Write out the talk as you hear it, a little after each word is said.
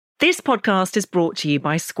This podcast is brought to you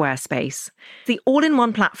by Squarespace, the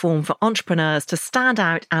all-in-one platform for entrepreneurs to stand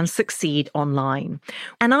out and succeed online.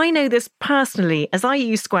 And I know this personally as I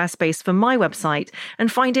use Squarespace for my website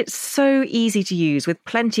and find it so easy to use with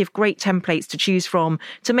plenty of great templates to choose from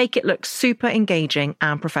to make it look super engaging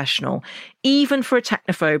and professional, even for a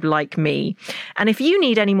technophobe like me. And if you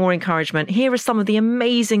need any more encouragement, here are some of the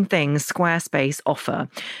amazing things Squarespace offer.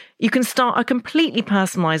 You can start a completely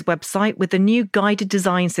personalised website with the new guided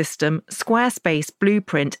design system, Squarespace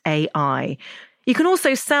Blueprint AI. You can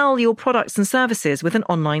also sell your products and services with an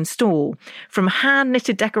online store. From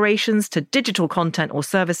hand-knitted decorations to digital content or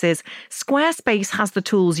services, Squarespace has the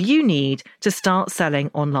tools you need to start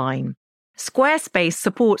selling online. Squarespace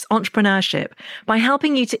supports entrepreneurship by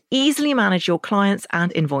helping you to easily manage your clients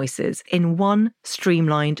and invoices in one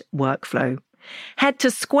streamlined workflow. Head to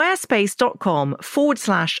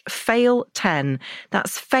squarespace.com/fail10.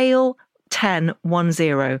 That's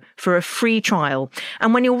fail1010 for a free trial.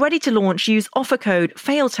 And when you're ready to launch, use offer code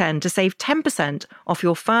FAIL10 to save 10% off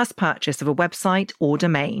your first purchase of a website or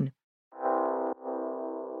domain.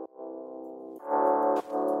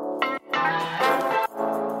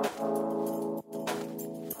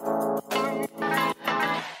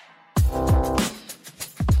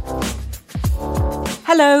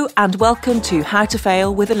 Hello and welcome to How to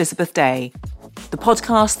Fail with Elizabeth Day, the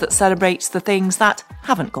podcast that celebrates the things that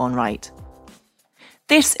haven't gone right.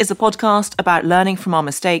 This is a podcast about learning from our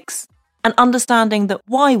mistakes and understanding that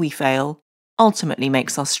why we fail ultimately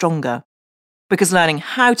makes us stronger. Because learning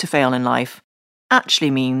how to fail in life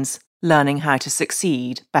actually means learning how to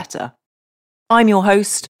succeed better. I'm your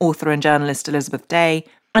host, author and journalist Elizabeth Day,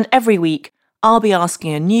 and every week I'll be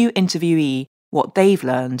asking a new interviewee what they've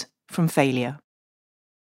learned from failure.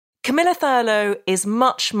 Camilla Thurlow is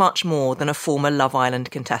much, much more than a former Love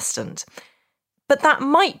Island contestant. But that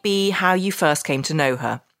might be how you first came to know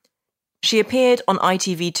her. She appeared on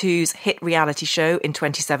ITV2's hit reality show in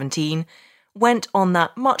 2017, went on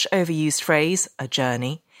that much overused phrase, a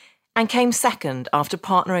journey, and came second after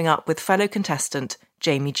partnering up with fellow contestant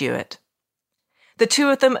Jamie Jewett. The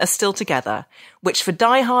two of them are still together, which for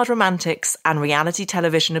die-hard romantics and reality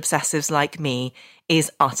television obsessives like me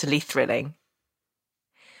is utterly thrilling.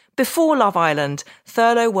 Before Love Island,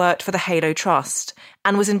 Thurlow worked for the Halo Trust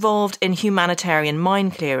and was involved in humanitarian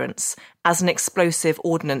mine clearance as an explosive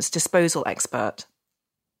ordnance disposal expert.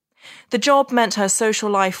 The job meant her social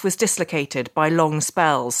life was dislocated by long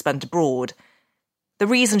spells spent abroad. The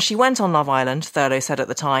reason she went on Love Island, Thurlow said at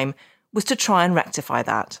the time, was to try and rectify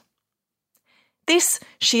that. This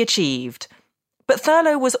she achieved, but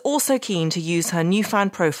Thurlow was also keen to use her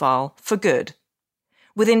newfound profile for good.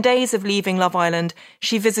 Within days of leaving Love Island,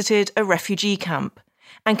 she visited a refugee camp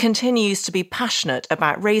and continues to be passionate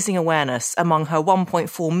about raising awareness among her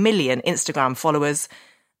 1.4 million Instagram followers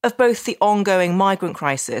of both the ongoing migrant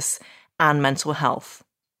crisis and mental health.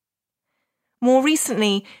 More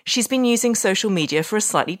recently, she's been using social media for a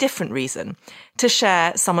slightly different reason, to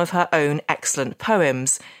share some of her own excellent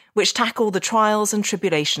poems, which tackle the trials and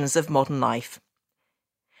tribulations of modern life.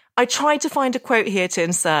 I tried to find a quote here to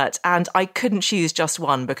insert, and I couldn't choose just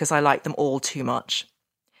one because I like them all too much.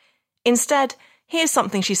 Instead, here's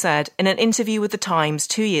something she said in an interview with The Times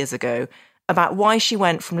 2 years ago about why she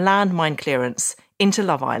went from landmine clearance into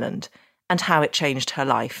Love Island and how it changed her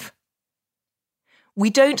life. "We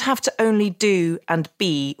don't have to only do and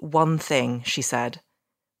be one thing," she said.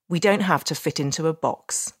 "We don't have to fit into a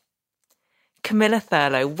box." Camilla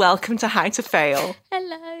Thurlow, welcome to How to Fail.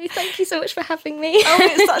 Hello, thank you so much for having me. Oh,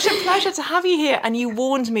 it's such a pleasure to have you here. And you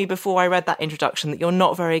warned me before I read that introduction that you're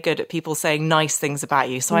not very good at people saying nice things about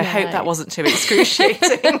you. So I hope that wasn't too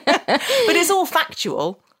excruciating. But it's all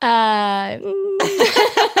factual. I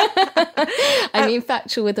mean,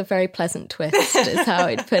 factual with a very pleasant twist is how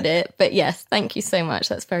I'd put it. But yes, thank you so much.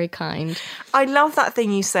 That's very kind. I love that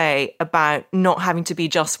thing you say about not having to be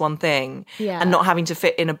just one thing and not having to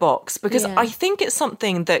fit in a box, because I think it's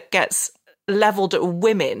something that gets levelled at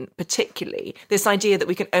women particularly, this idea that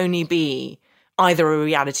we can only be either a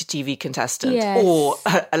reality TV contestant or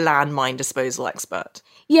a landmine disposal expert.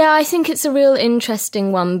 Yeah, I think it's a real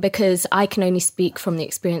interesting one because I can only speak from the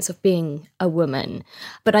experience of being a woman.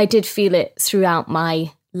 But I did feel it throughout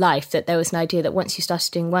my life that there was an idea that once you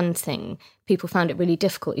started doing one thing, people found it really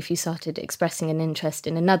difficult if you started expressing an interest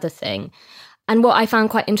in another thing. And what I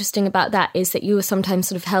found quite interesting about that is that you were sometimes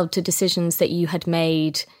sort of held to decisions that you had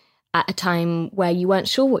made at a time where you weren't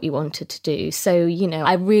sure what you wanted to do. So, you know,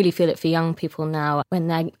 I really feel it for young people now when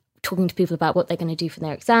they're talking to people about what they're going to do for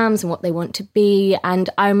their exams and what they want to be. And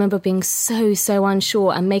I remember being so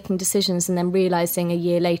unsure and making decisions and then realising a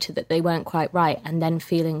year later that they weren't quite right and then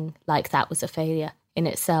feeling like that was a failure in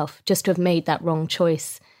itself, just to have made that wrong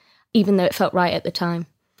choice, even though it felt right at the time.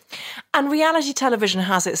 And reality television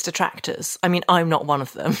has its detractors. I mean, I'm not one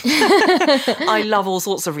of them. I love all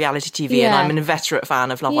sorts of reality TV and I'm an inveterate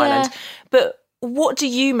fan of Love Island. But what do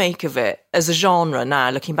you make of it as a genre now,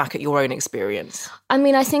 looking back at your own experience? I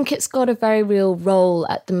mean, I think it's got a very real role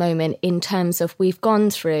at the moment in terms of we've gone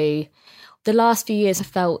through the last few years have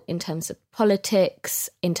felt, in terms of politics,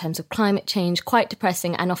 in terms of climate change, quite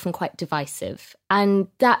depressing and often quite divisive. And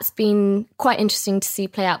that's been quite interesting to see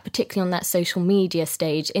play out, particularly on that social media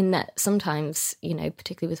stage, in that sometimes, you know,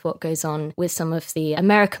 particularly with what goes on with some of the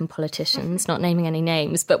American politicians, not naming any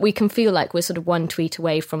names, but we can feel like we're sort of one tweet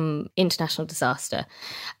away from international disaster.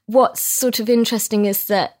 What's sort of interesting is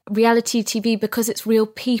that reality TV, because it's real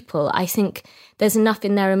people, I think there's enough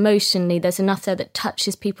in there emotionally, there's enough there that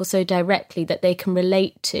touches people so directly that they can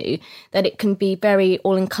relate to, that it can be very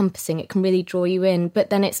all-encompassing, it can really draw you in, but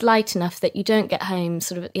then it's light enough that you don't get home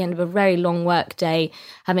sort of at the end of a very long work day,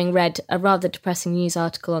 having read a rather depressing news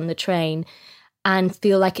article on the train, and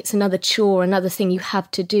feel like it's another chore, another thing you have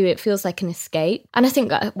to do. It feels like an escape. And I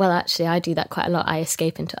think, well, actually, I do that quite a lot. I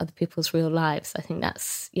escape into other people's real lives. I think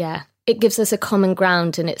that's, it gives us a common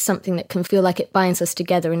ground, and it's something that can feel like it binds us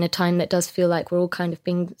together in a time that does feel like we're all kind of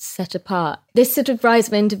being set apart. This sort of rise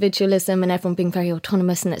of individualism and everyone being very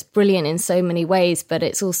autonomous, and that's brilliant in so many ways, but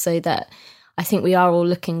it's also that I think we are all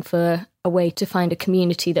looking for a way to find a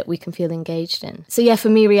community that we can feel engaged in. So for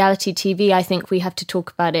me, reality TV, I think we have to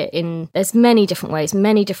talk about it there's many different ways,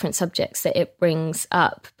 many different subjects that it brings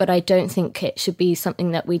up, but I don't think it should be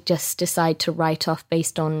something that we just decide to write off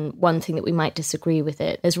based on one thing that we might disagree with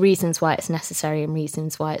it. There's reasons why it's necessary and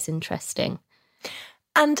reasons why it's interesting.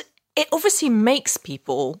 And it obviously makes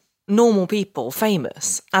people, normal people,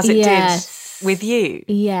 famous, as it did with you.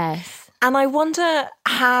 Yes. And I wonder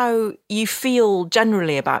how you feel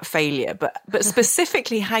generally about failure, but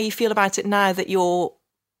specifically how you feel about it now that you're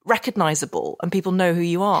recognisable and people know who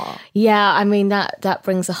you are. Yeah, I mean, that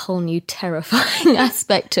brings a whole new terrifying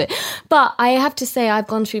aspect to it. But I have to say, I've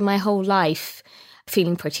gone through my whole life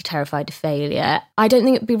feeling pretty terrified of failure. I don't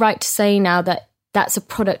think it'd be right to say now that that's a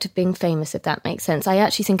product of being famous, if that makes sense. I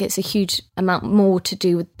actually think it's a huge amount more to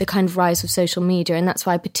do with the kind of rise of social media, and that's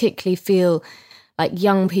why I particularly feel like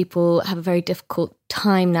young people have a very difficult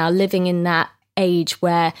time now living in that age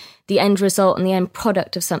where the end result and the end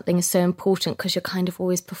product of something is so important, because you're kind of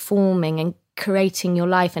always performing and creating your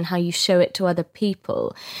life and how you show it to other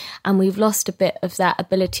people. And we've lost a bit of that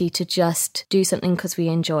ability to just do something because we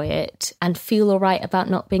enjoy it and feel all right about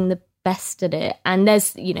not being the best at it. And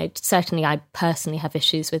there's, certainly I personally have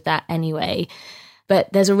issues with that anyway.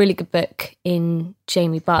 But there's a really good book in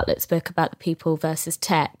Jamie Bartlett's book about the people versus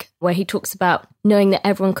tech, where he talks about knowing that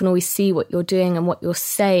everyone can always see what you're doing and what you're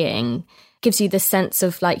saying gives you the sense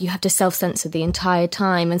of like you have to self-censor the entire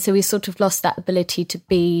time. And so we sort of lost that ability to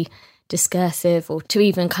be discursive or to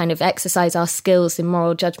even kind of exercise our skills in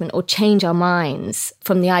moral judgment or change our minds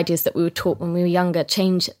from the ideas that we were taught when we were younger,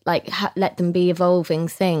 let them be evolving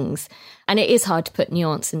things. And it is hard to put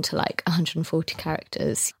nuance into like 140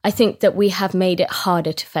 characters. I think that we have made it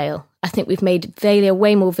harder to fail. I think we've made failure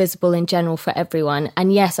way more visible in general for everyone.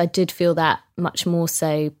 And yes, I did feel that much more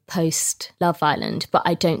so post Love Island, but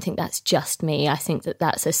I don't think that's just me. I think that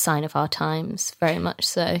that's a sign of our times, very much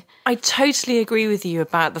so. I totally agree with you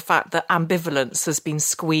about the fact that ambivalence has been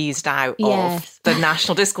squeezed out of the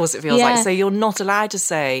national discourse, it feels like. So you're not allowed to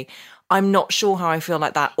say, I'm not sure how I feel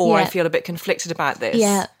like that, or I feel a bit conflicted about this.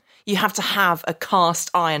 Yeah. You have to have a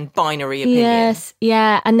cast iron binary opinion. Yes,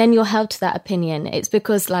 yeah. And then you're held to that opinion. It's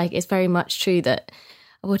because it's very much true that,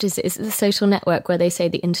 what is it? It's the Social Network where they say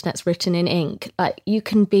the internet's written in ink. Like you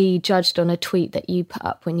can be judged on a tweet that you put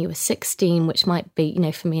up when you were 16, which might be,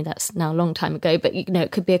 for me, that's now a long time ago, but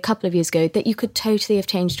it could be a couple of years ago that you could totally have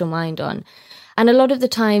changed your mind on. And a lot of the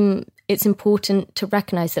time it's important to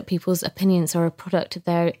recognise that people's opinions are a product of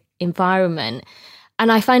their environment.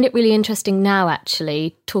 And I find it really interesting now,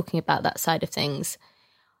 actually, talking about that side of things.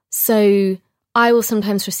 So I will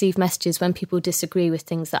sometimes receive messages when people disagree with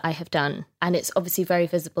things that I have done. And it's obviously very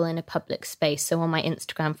visible in a public space. So on my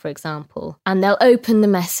Instagram, for example. And they'll open the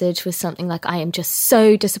message with something like, I am just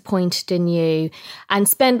so disappointed in you. And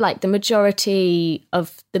spend the majority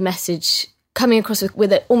of the message coming across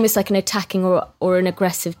with it almost like an attacking or an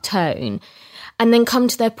aggressive tone. And then come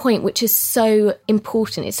to their point, which is so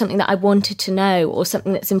important. It's something that I wanted to know, or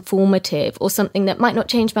something that's informative, or something that might not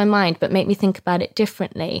change my mind, but make me think about it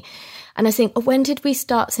differently. And I think, when did we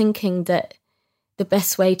start thinking that the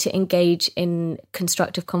best way to engage in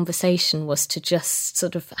constructive conversation was to just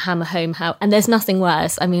sort of hammer home how, and there's nothing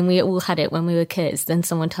worse. I mean, we all had it when we were kids, than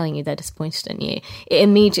someone telling you they're disappointed in you. It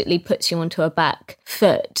immediately puts you onto a back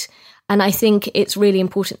foot. And I think it's really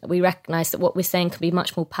important that we recognise that what we're saying can be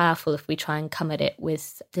much more powerful if we try and come at it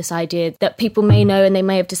with this idea that people may know and they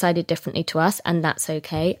may have decided differently to us, and that's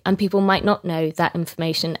okay. And people might not know that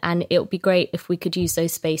information, and it would be great if we could use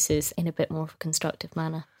those spaces in a bit more of a constructive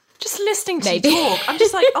manner. Just listening to you talk, I'm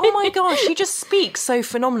just like, oh my gosh, you just speak so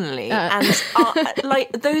phenomenally. And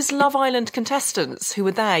like those Love Island contestants who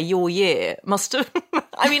were there your year must have,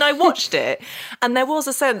 I mean, I watched it and there was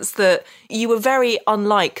a sense that you were very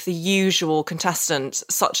unlike the usual contestant,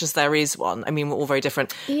 such as there is one. I mean, we're all very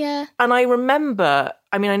different. Yeah. And I remember,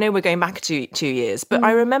 I mean, I know we're going back 2 years, but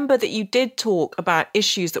I remember that you did talk about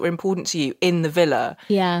issues that were important to you in the villa.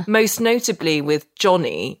 Yeah. Most notably with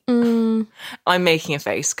Johnny. I'm making a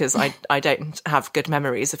face because I don't have good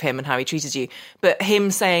memories of him and how he treated you. But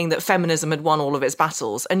him saying that feminism had won all of its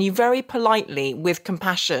battles, and you very politely, with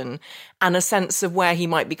compassion and a sense of where he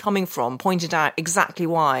might be coming from, pointed out exactly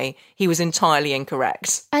why he was entirely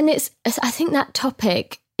incorrect. And I think that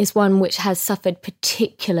topic is one which has suffered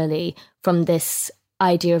particularly from this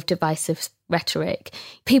idea of divisive rhetoric.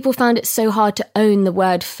 People found it so hard to own the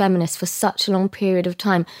word feminist for such a long period of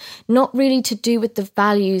time, not really to do with the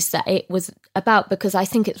values that it was about, because I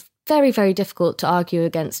think it's very, very difficult to argue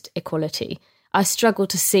against equality. I struggle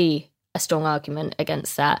to see a strong argument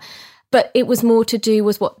against that. But it was more to do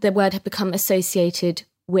with what the word had become associated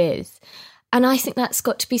with. And I think that's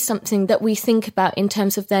got to be something that we think about in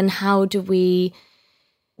terms of then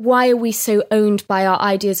why are we so owned by our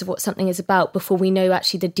ideas of what something is about before we know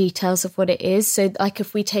actually the details of what it is? So like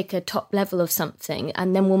if we take a top level of something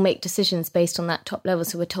and then we'll make decisions based on that top level.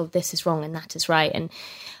 So we're told this is wrong and that is right. And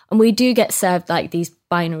we do get served like these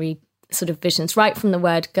binary sort of visions right from the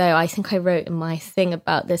word go. I think I wrote in my thing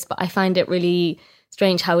about this, but I find it really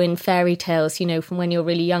strange how in fairy tales, you know, from when you're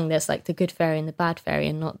really young, there's like the good fairy and the bad fairy,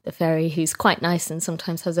 and not the fairy who's quite nice and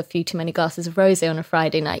sometimes has a few too many glasses of rosé on a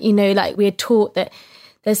Friday night. You know, like we're taught that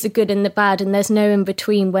there's the good and the bad and there's no in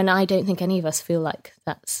between, when I don't think any of us feel like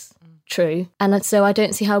that's true. And so I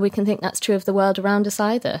don't see how we can think that's true of the world around us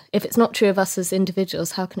either. If it's not true of us as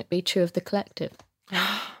individuals, how can it be true of the collective?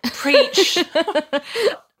 Preach.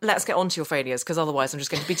 Let's get on to your failures, because otherwise I'm just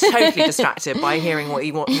going to be totally distracted by hearing what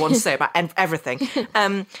you want to say about everything.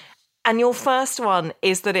 And your first one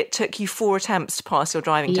is that it took you 4 attempts to pass your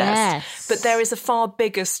driving test. But there is a far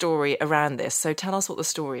bigger story around this. So tell us what the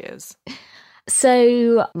story is.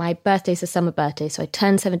 So my birthday's a summer birthday, so I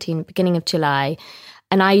turned 17 beginning of July,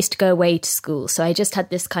 and I used to go away to school. So I just had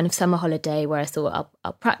this kind of summer holiday where I thought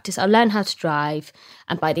I'll practice, I'll learn how to drive,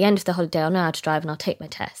 and by the end of the holiday I'll know how to drive and I'll take my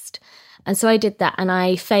test. And so I did that, and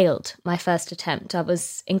I failed my first attempt. I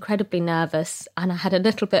was incredibly nervous, and I had a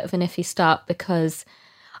little bit of an iffy start because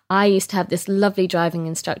I used to have this lovely driving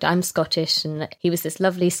instructor. I'm Scottish, and he was this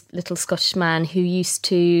lovely little Scottish man who used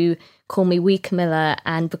to call me wee Camilla,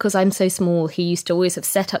 and because I'm so small, he used to always have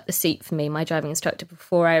set up the seat for me, my driving instructor,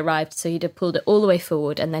 before I arrived. So he'd have pulled it all the way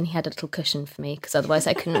forward, and then he had a little cushion for me because otherwise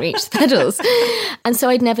I couldn't reach the pedals. And so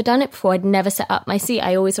I'd never done it before. I'd never set up my seat.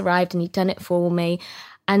 I always arrived and he'd done it for me.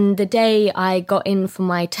 And the day I got in for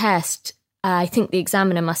my test, I think the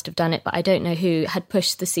examiner must have done it, but I don't know who, had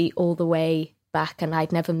pushed the seat all the way back, and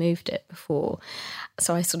I'd never moved it before.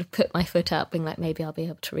 So I sort of put my foot up, being like, maybe I'll be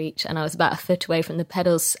able to reach. And I was about a foot away from the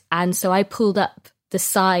pedals. And so I pulled up the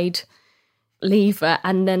side lever,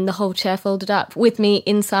 and then the whole chair folded up with me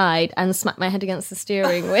inside, and smacked my head against the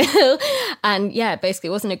steering wheel. And yeah, basically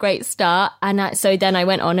it wasn't a great start. And so then I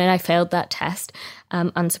went on and I failed that test,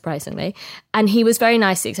 unsurprisingly. And he was very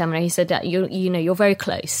nice, the examiner. He said that you're very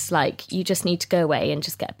close. Like, you just need to go away and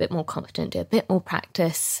just get a bit more confident, do a bit more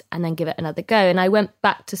practice, and then give it another go. And I went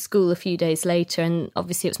back to school a few days later, and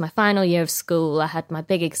obviously it was my final year of school. I had my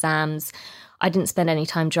big exams. I didn't spend any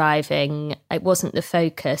time driving. It wasn't the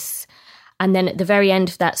focus. And then at the very end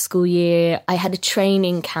of that school year, I had a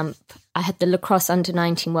training camp. I had the lacrosse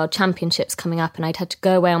under-19 World Championships coming up, and I'd had to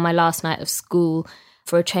go away on my last night of school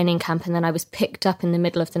for a training camp. And then I was picked up in the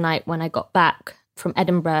middle of the night when I got back from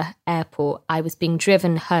Edinburgh Airport. I was being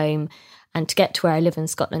driven home, and to get to where I live in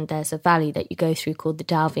Scotland, there's a valley that you go through called the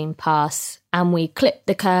Dalveen Pass. And we clipped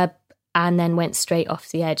the curb and then went straight off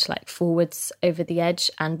the edge, like forwards over the edge,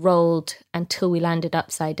 and rolled until we landed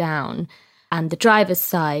upside down. And the driver's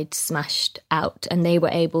side smashed out, and they were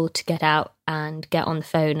able to get out and get on the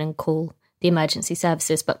phone and call the emergency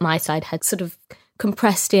services. But my side had sort of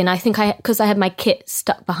compressed in. I think because I had my kit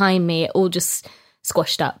stuck behind me, it all just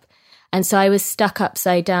squashed up. And so I was stuck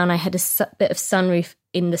upside down. I had a bit of sunroof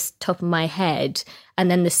in the top of my head,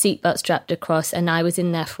 and then the seatbelt strapped across, and I was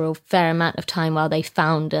in there for a fair amount of time while they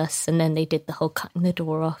found us, and then they did the whole cutting the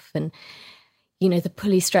door off and, you know, the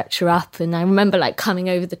pulley stretcher up. And I remember like coming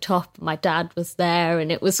over the top, my dad was there,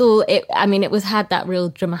 and it was had that real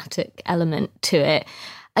dramatic element to it.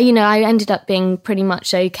 You know, I ended up being pretty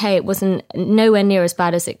much okay. It wasn't nowhere near as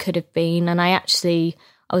bad as it could have been. And I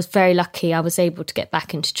was very lucky. I was able to get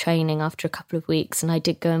back into training after a couple of weeks, and I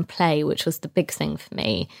did go and play, which was the big thing for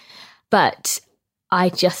me. But I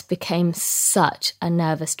just became such a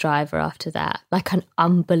nervous driver after that, like an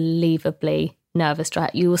unbelievably nervous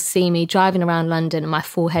driver. You will see me driving around London and my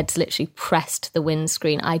forehead's literally pressed to the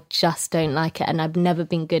windscreen. I just don't like it, and I've never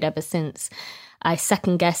been good ever since. I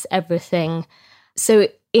second guess everything. So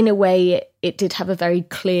in a way, it did have a very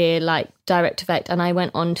clear, like, direct effect. And I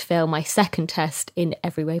went on to fail my second test in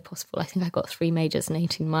every way possible. I think I got 3 majors and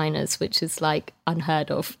 18 minors, which is, like, unheard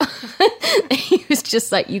of. It was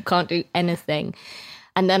just like, you can't do anything.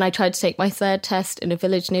 And then I tried to take my third test in a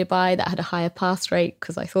village nearby that had a higher pass rate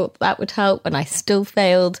because I thought that would help, and I still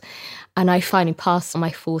failed. And I finally passed on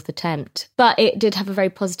my 4th attempt. But it did have a very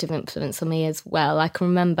positive influence on me as well. I can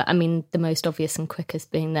remember, I mean, the most obvious and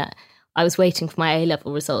quickest being that I was waiting for my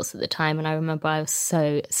A-level results at the time, and I remember I was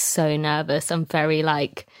so nervous. I'm very,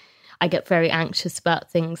 like, I get very anxious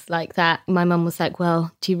about things like that. My mum was like,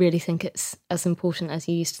 well, do you really think it's as important as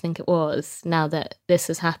you used to think it was now that this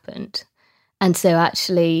has happened? And so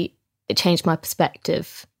actually it changed my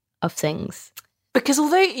perspective of things. Because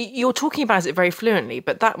although you're talking about it very fluently,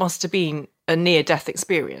 but that must have been a near-death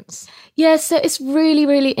experience. Yeah, so it's really,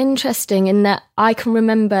 really interesting in that I can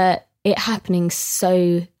remember it happening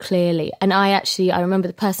so clearly. And I remember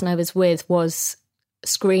the person I was with was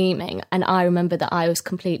screaming, and I remember that I was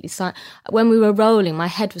completely silent. When we were rolling, my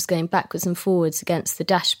head was going backwards and forwards against the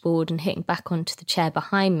dashboard and hitting back onto the chair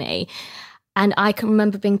behind me. And I can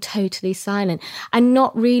remember being totally silent and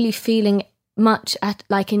not really feeling much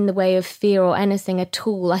in the way of fear or anything at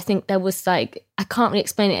all. I think there was like, I can't really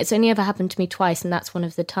explain it. It's only ever happened to me twice, and that's one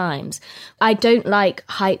of the times. I don't like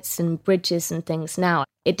heights and bridges and things now.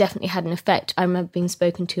 It definitely had an effect. I remember being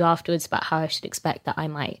spoken to afterwards about how I should expect that I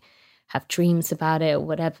might have dreams about it or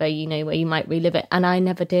whatever, you know, where you might relive it. And I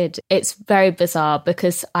never did. It's very bizarre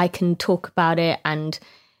because I can talk about it and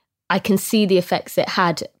I can see the effects it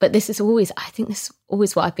had. But this is always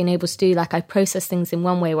what I've been able to do. Like, I process things in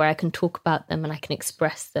one way where I can talk about them and I can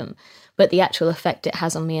express them. But the actual effect it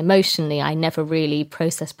has on me emotionally, I never really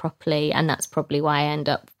process properly. And that's probably why I end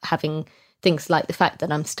up having things like the fact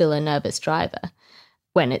that I'm still a nervous driver,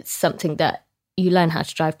 when it's something that you learn how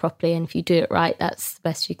to drive properly, and if you do it right, that's the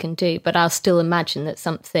best you can do. But I'll still imagine that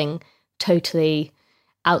something totally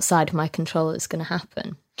outside of my control is going to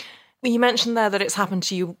happen. You mentioned there that it's happened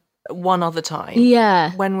to you one other time.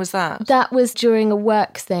 Yeah. When was that? That was during a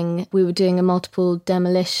work thing. We were doing a multiple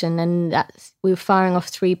demolition, and we were firing off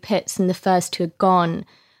 3 pits, and the first 2 had gone,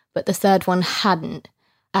 but the third one hadn't.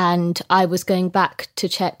 And I was going back to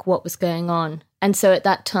check what was going on. And so at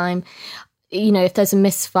that time, you know, if there's a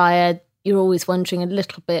misfire, you're always wondering a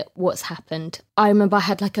little bit what's happened. I remember I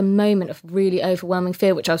had like a moment of really overwhelming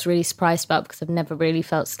fear, which I was really surprised about because I've never really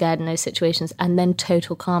felt scared in those situations, and then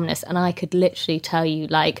total calmness. And I could literally tell you,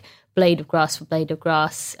 like, blade of grass for blade of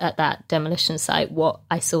grass at that demolition site, what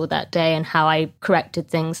I saw that day and how I corrected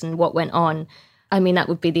things and what went on. I mean, that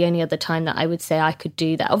would be the only other time that I would say I could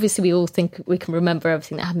do that. Obviously, we all think we can remember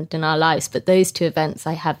everything that happened in our lives, but those 2 events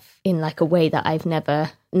I have in like a way that I've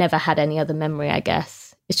never had any other memory, I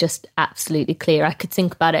guess. It's just absolutely clear. I could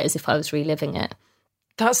think about it as if I was reliving it.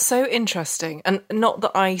 That's so interesting. And not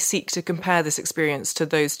that I seek to compare this experience to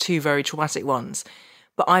those 2 very traumatic ones,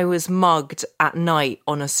 but I was mugged at night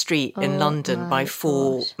on a street in London by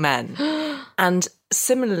 4 men. And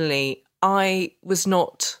similarly, I was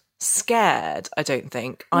not scared, I don't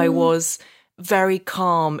think. I was very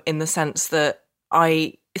calm in the sense that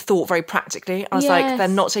I thought very practically. I was like, they're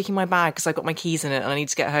not taking my bag because I've got my keys in it and I need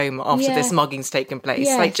to get home after this mugging's taken place.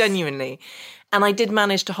 Like, genuinely. And I did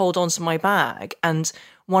manage to hold on to my bag, and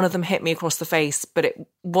one of them hit me across the face, but it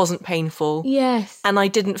wasn't painful. Yes. And I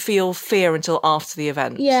didn't feel fear until after the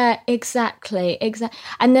event. Yeah, exactly.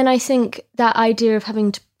 And then I think that idea of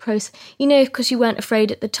having to process, you know, because you weren't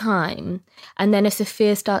afraid at the time, and then if the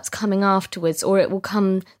fear starts coming afterwards, or it will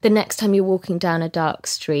come the next time you're walking down a dark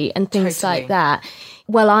street and things like that.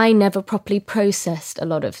 Well, I never properly processed a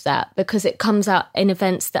lot of that because it comes out in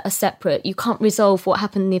events that are separate. You can't resolve what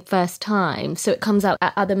happened the first time, so it comes out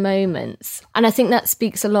at other moments. And I think that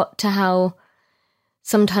speaks a lot to how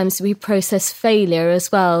sometimes we process failure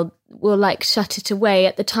as well. will like shut it away.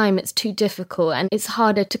 At the time, it's too difficult and it's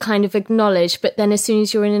harder to kind of acknowledge. But then as soon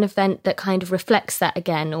as you're in an event that kind of reflects that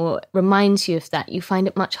again or reminds you of that, you find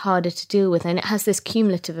it much harder to deal with. And it has this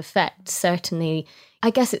cumulative effect, certainly. I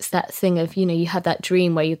guess it's that thing of, you have that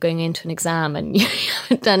dream where you're going into an exam and you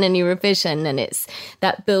haven't done any revision, and it's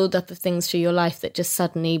that build-up of things through your life that just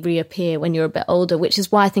suddenly reappear when you're a bit older, which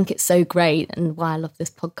is why I think it's so great and why I love this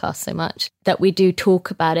podcast so much, that we do talk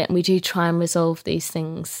about it and we do try and resolve these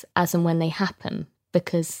things as and when they happen,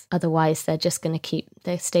 because otherwise they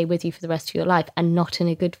stay with you for the rest of your life, and not in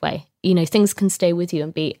a good way. Things can stay with you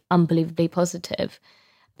and be unbelievably positive,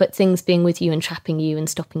 but things being with you and trapping you and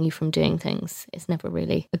stopping you from doing things is never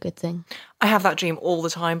really a good thing. I have that dream all the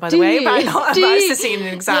time, by the way, about sitting in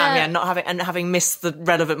an exam, not having missed the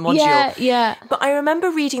relevant module. Yeah. But I remember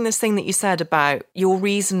reading this thing that you said about your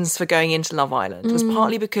reasons for going into Love Island was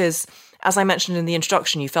partly because, as I mentioned in the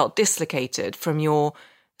introduction, you felt dislocated from your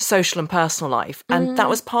social and personal life. And that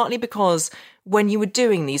was partly because when you were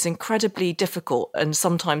doing these incredibly difficult and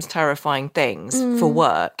sometimes terrifying things for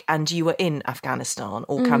work, and you were in Afghanistan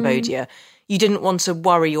or Cambodia, you didn't want to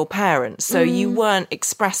worry your parents. So you weren't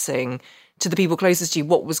expressing to the people closest to you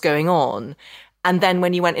what was going on. And then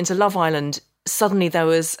when you went into Love Island, suddenly there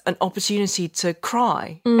was an opportunity to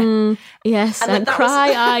cry. Yes, and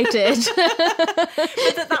cry I did.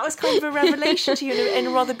 But that was kind of a revelation to you in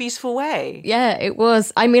a rather beautiful way. Yeah, it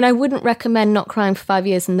was. I mean, I wouldn't recommend not crying for 5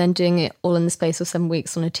 years and then doing it all in the space of 7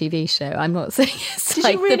 weeks on a TV show. I'm not saying it's Did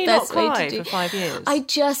like you really the best not way cry to do. for 5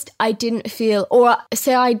 years? I didn't feel, or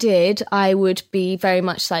say I did, I would be very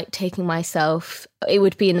much like taking myself. It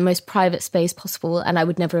would be in the most private space possible, and I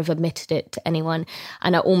would never have admitted it to anyone.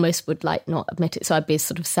 And I almost would like not admit it. So I'd be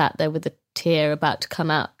sort of sat there with a tear about to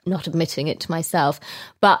come out, not admitting it to myself.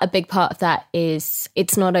 But a big part of that is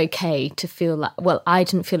it's not okay to feel like, well, I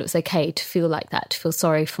didn't feel it was okay to feel like that, to feel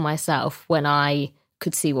sorry for myself when I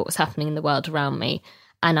could see what was happening in the world around me.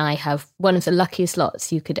 And I have one of the luckiest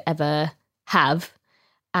lots you could ever have.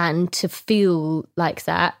 And to feel like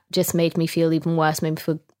that just made me feel even worse, made me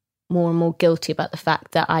feel more and more guilty about the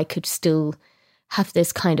fact that I could still have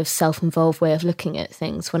this kind of self-involved way of looking at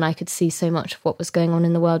things when I could see so much of what was going on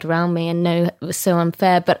in the world around me and know it was so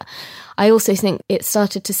unfair. But I also think it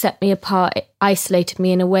started to set me apart. It isolated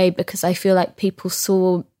me in a way, because I feel like people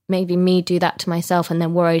saw maybe me do that to myself and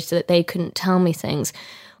then worried that they couldn't tell me things,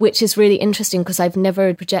 which is really interesting because I've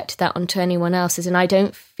never projected that onto anyone else's. And I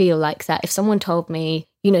don't feel like that. If someone told me,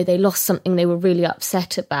 they lost something, they were really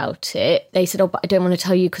upset about it, they said, oh, but I don't want to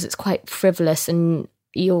tell you because it's quite frivolous and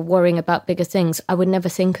you're worrying about bigger things, I would never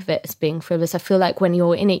think of it as being frivolous. I feel like when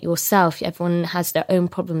you're in it yourself, everyone has their own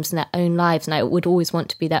problems and their own lives, and I would always want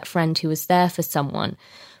to be that friend who was there for someone.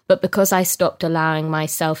 But because I stopped allowing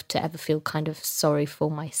myself to ever feel kind of sorry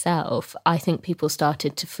for myself, I think people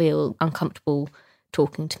started to feel uncomfortable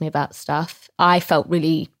talking to me about stuff. I felt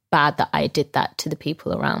really bad that I did that to the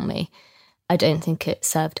people around me. I don't think it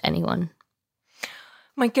served anyone.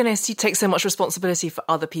 My goodness, you take so much responsibility for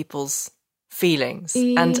other people's feelings.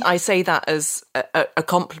 And I say that as a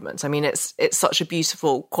compliment. I mean, it's such a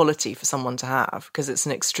beautiful quality for someone to have, because it's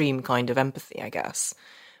an extreme kind of empathy, I guess.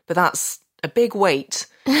 But that's a big weight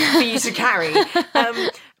for you to carry.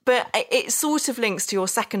 But it sort of links to your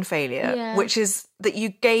second failure, which is that you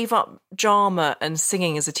gave up drama and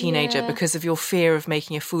singing as a teenager because of your fear of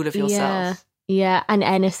making a fool of yourself. Yeah, and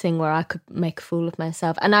anything where I could make a fool of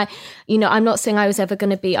myself. And I'm not saying I was never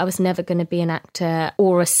going to be an actor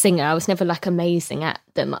or a singer. I was never like amazing at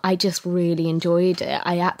them. I just really enjoyed it.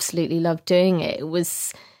 I absolutely loved doing it. It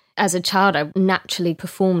was, as a child, I naturally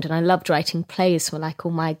performed and I loved writing plays for like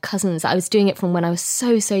all my cousins. I was doing it from when I was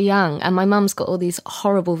so young, and my mum's got all these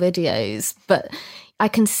horrible videos, but I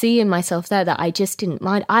can see in myself there that I just didn't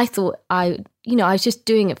mind. I thought I was just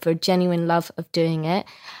doing it for a genuine love of doing it.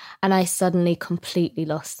 And I suddenly completely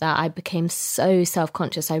lost that. I became so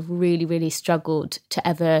self-conscious. I really, really struggled to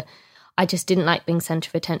ever... I just didn't like being centre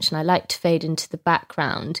of attention. I liked to fade into the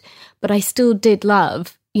background. But I still did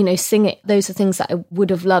love, singing. Those are things that I would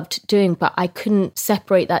have loved doing, but I couldn't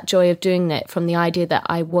separate that joy of doing it from the idea that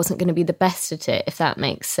I wasn't going to be the best at it, if that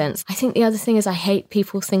makes sense. I think the other thing is I hate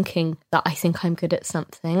people thinking that I think I'm good at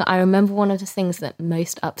something. I remember one of the things that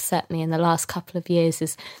most upset me in the last couple of years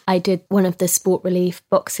is I did one of the Sport Relief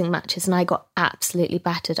boxing matches and I got absolutely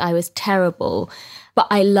battered. I was terrible. But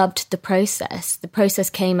I loved the process. The process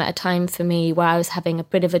came at a time for me where I was having a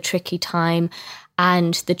bit of a tricky time,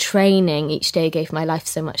 and the training each day gave my life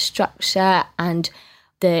so much structure, and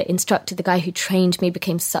the instructor, the guy who trained me,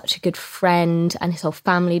 became such a good friend, and his whole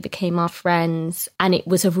family became our friends, and it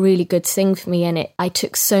was a really good thing for me, and I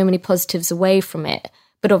took so many positives away from it.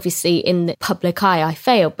 But obviously in the public eye, I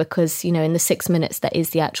failed because, in the 6 minutes that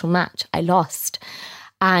is the actual match, I lost.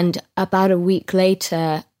 And about a week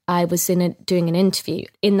later, I was doing an interview.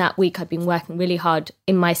 In that week, I'd been working really hard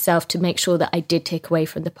in myself to make sure that I did take away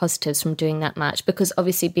from the positives from doing that match, because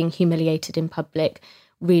obviously being humiliated in public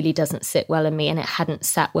really doesn't sit well in me, and it hadn't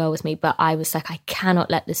sat well with me. But I was like, I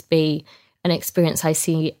cannot let this be an experience I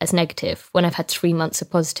see as negative when I've had 3 months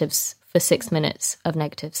of positives for 6 minutes of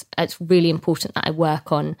negatives. It's really important that I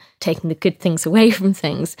work on taking the good things away from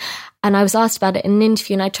things. And I was asked about it in an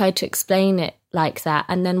interview, and I tried to explain it like that.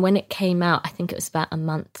 And then when it came out, I think it was about a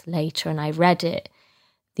month later, and I read it,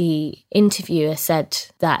 the interviewer said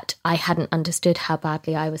that I hadn't understood how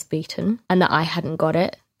badly I was beaten, and that I hadn't got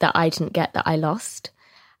it, that I didn't get that I lost.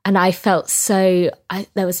 And I felt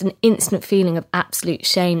there was an instant feeling of absolute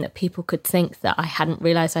shame that people could think that I hadn't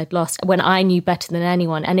realised I'd lost when I knew better than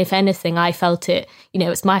anyone. And if anything, I felt it,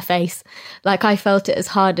 it's my face. Like, I felt it as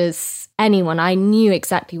hard as anyone. I knew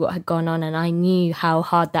exactly what had gone on, and I knew how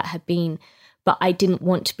hard that had been. But I didn't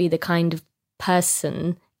want to be the kind of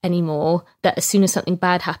person anymore that as soon as something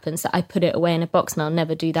bad happens, that I put it away in a box and I'll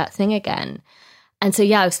never do that thing again. And so,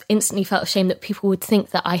 I instantly felt ashamed that people would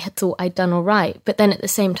think that I had thought I'd done all right. But then at the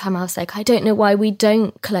same time, I was like, I don't know why we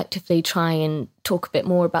don't collectively try and talk a bit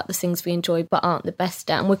more about the things we enjoy but aren't the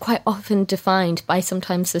best at. And we're quite often defined by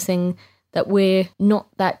sometimes the thing that we're not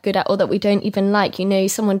that good at or that we don't even like.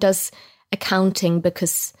 Someone does accounting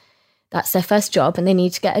because that's their first job and they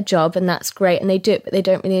need to get a job, and that's great, and they do it, but they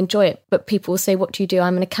don't really enjoy it. But people will say, what do you do?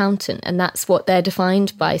 I'm an accountant. And that's what they're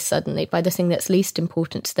defined by suddenly, by the thing that's least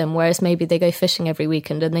important to them. Whereas maybe they go fishing every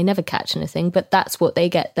weekend and they never catch anything, but that's what they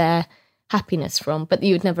get their happiness from. But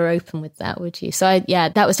you would never open with that, would you? So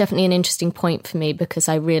that was definitely an interesting point for me, because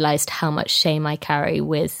I realised how much shame I carry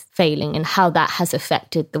with failing and how that has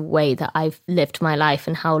affected the way that I've lived my life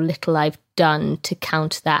and how little I've done to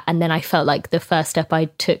counter that. And then I felt like the first step I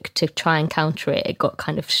took to try and counter it, it got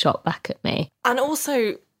kind of shot back at me. And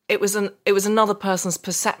also it was another person's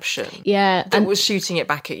perception that was shooting it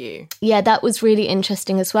back at you. Yeah, that was really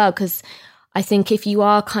interesting as well, because I think if you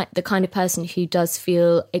are the kind of person who does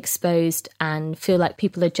feel exposed and feel like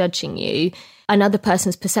people are judging you, another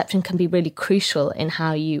person's perception can be really crucial in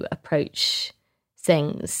how you approach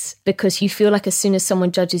things, because you feel like as soon as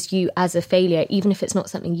someone judges you as a failure, even if it's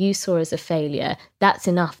not something you saw as a failure, that's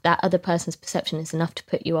enough. That other person's perception is enough to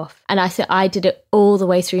put you off. And I think I did it all the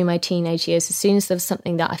way through my teenage years. As soon as there was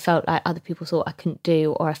something that I felt like other people thought I couldn't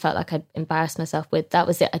do, or I felt like I'd embarrassed myself with, that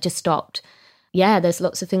was it. I just stopped. Yeah, there's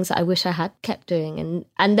lots of things that I wish I had kept doing. And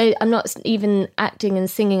I'm not even acting and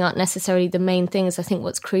singing aren't necessarily the main things. I think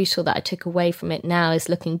what's crucial that I took away from it now is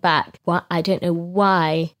looking back. I don't know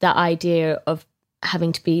why that idea of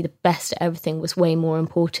having to be the best at everything was way more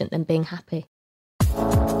important than being happy.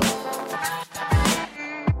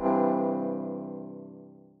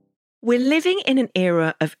 We're living in an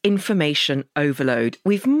era of information overload.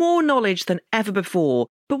 We've more knowledge than ever before.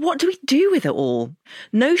 But what do we do with it all?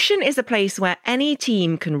 Notion is a place where any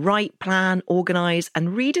team can write, plan, organise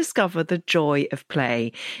and rediscover the joy of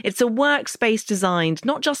play. It's a workspace designed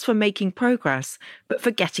not just for making progress, but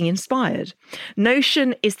for getting inspired.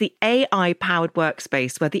 Notion is the AI-powered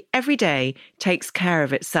workspace where the everyday takes care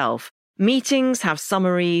of itself. Meetings have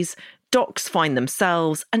summaries, docs find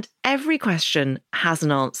themselves, and every question has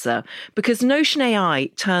an answer, because Notion AI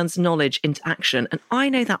turns knowledge into action. And I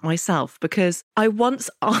know that myself because I once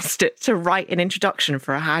asked it to write an introduction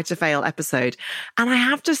for a How to Fail episode. And I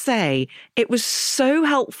have to say, it was so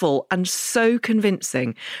helpful and so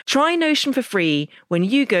convincing. Try Notion for free when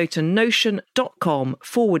you go to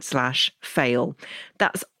notion.com/fail.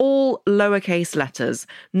 That's all lowercase letters,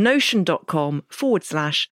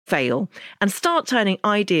 notion.com/fail, and start turning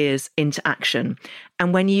ideas into action.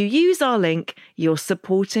 And when you use our link, you're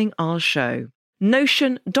supporting our show.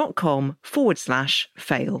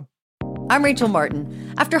 Notion.com/fail. I'm Rachel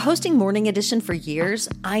Martin. After hosting Morning Edition for years,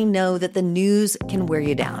 I know that the news can wear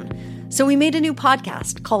you down. So we made a new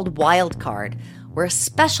podcast called Wild Card, where a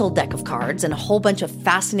special deck of cards and a whole bunch of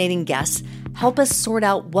fascinating guests help us sort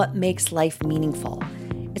out what makes life meaningful.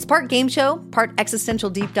 It's part game show, part existential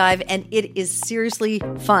deep dive, and it is seriously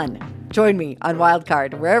fun. Join me on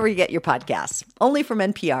Wildcard, wherever you get your podcasts, only from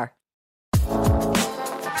NPR.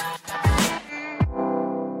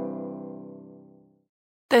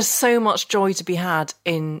 There's so much joy to be had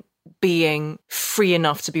in being free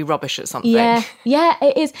enough to be rubbish at something. Yeah,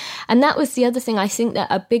 it is. And that was the other thing. I think that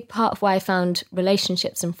a big part of why I found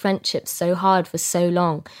relationships and friendships so hard for so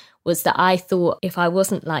long was that I thought if I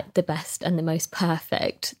wasn't like the best and the most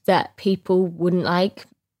perfect, that people wouldn't like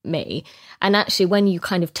me. And actually, when you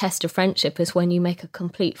kind of test a friendship is when you make a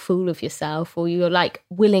complete fool of yourself, or you're like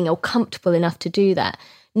willing or comfortable enough to do that,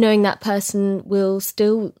 knowing that person will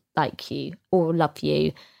still like you or love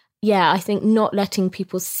you. Yeah, I think not letting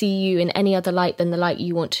people see you in any other light than the light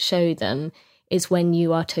you want to show them is when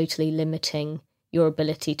you are totally limiting your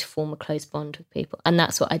ability to form a close bond with people. And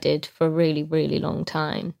that's what I did for a really, really long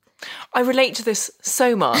time. I relate to this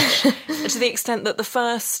so much to the extent that the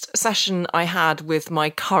first session I had with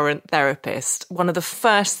my current therapist, one of the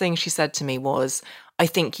first things she said to me was, I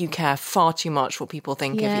think you care far too much what people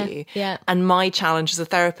think of you. Yeah. And my challenge as a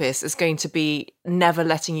therapist is going to be never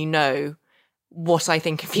letting you know what I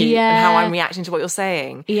think of you and how I'm reacting to what you're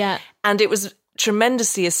saying. Yeah. And it was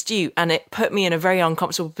tremendously astute, and it put me in a very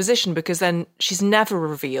uncomfortable position because then she's never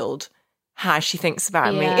revealed how she thinks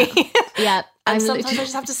about me. Yeah. And sometimes I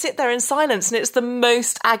just have to sit there in silence, and it's the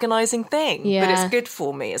most agonising thing. Yeah. But it's good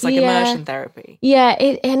for me. It's like immersion therapy. Yeah,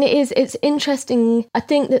 it's interesting. I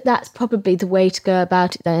think that's probably the way to go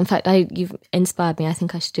about it, though. In fact, you've inspired me. I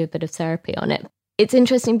think I should do a bit of therapy on it. It's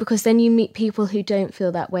interesting because then you meet people who don't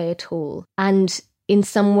feel that way at all. And in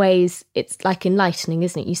some ways, it's like enlightening,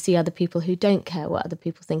 isn't it? You see other people who don't care what other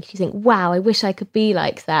people think. You think, wow, I wish I could be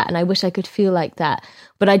like that, and I wish I could feel like that.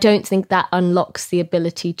 But I don't think that unlocks the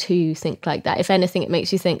ability to think like that. If anything, it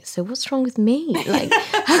makes you think, so what's wrong with me? Like,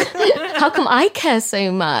 how come I care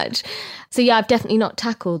so much? So yeah, I've definitely not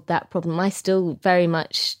tackled that problem. I still very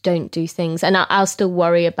much don't do things, and I'll still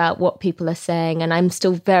worry about what people are saying, and I'm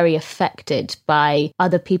still very affected by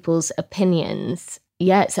other people's opinions.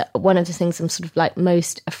 Yeah, it's one of the things I'm sort of like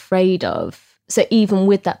most afraid of. So even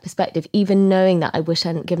with that perspective, even knowing that I wish I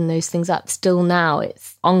hadn't given those things up, still now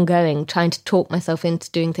it's ongoing, trying to talk myself into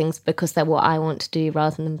doing things because they're what I want to do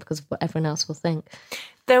rather than because of what everyone else will think.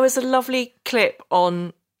 There was a lovely clip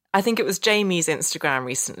on, I think it was Jamie's Instagram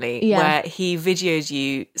recently, where he videoed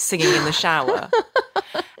you singing in the shower.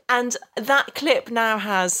 And that clip now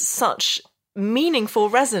has such meaningful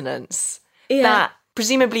resonance that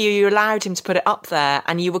presumably you allowed him to put it up there,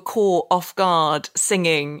 and you were caught off guard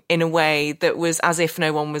singing in a way that was as if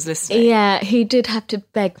no one was listening. Yeah, he did have to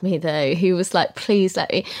beg me, though. He was like, please let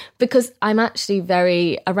me. Because I'm actually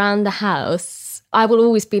very, around the house, I will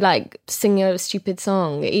always be like singing a stupid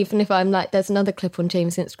song. Even if I'm like, there's another clip on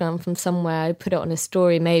James' Instagram from somewhere, I put it on a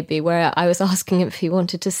story maybe, where I was asking him if he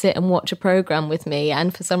wanted to sit and watch a programme with me.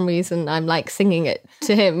 And for some reason, I'm like singing it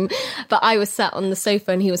to him. But I was sat on the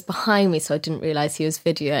sofa and he was behind me, so I didn't realise he was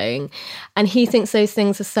videoing. And he thinks those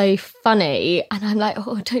things are so funny. And I'm like,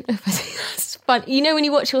 oh, I don't know if I think that's fun. You know, when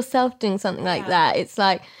you watch yourself doing something like that, it's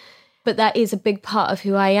like, but that is a big part of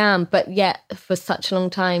who I am. But yet, for such a long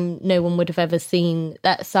time, no one would have ever seen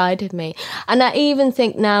that side of me. And I even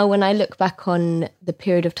think now, when I look back on the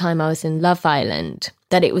period of time I was in Love Island,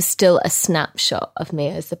 that it was still a snapshot of me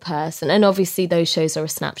as a person. And obviously, those shows are a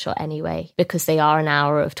snapshot anyway, because they are an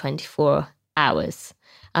hour of 24 hours.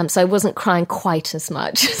 So I wasn't crying quite as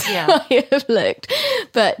much as I have looked.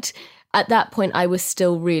 But at that point, I was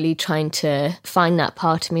still really trying to find that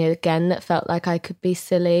part of me again that felt like I could be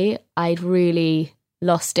silly. I'd really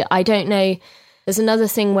lost it. I don't know. There's another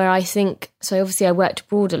thing where I think, so obviously I worked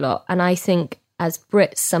abroad a lot, and I think as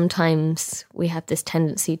Brits, sometimes we have this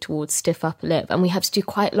tendency towards stiff upper lip, and we have to do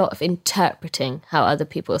quite a lot of interpreting how other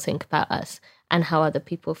people think about us and how other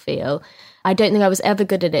people feel. I don't think I was ever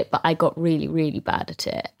good at it, but I got really, really bad at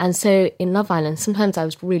it. And so in Love Island, sometimes I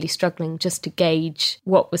was really struggling just to gauge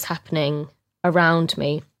what was happening around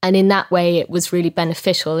me. And in that way, it was really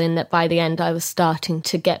beneficial in that by the end, I was starting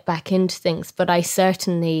to get back into things. But I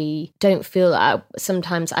certainly don't feel that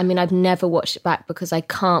sometimes. I mean, I've never watched it back because I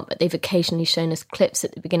can't, but they've occasionally shown us clips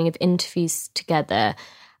at the beginning of interviews together.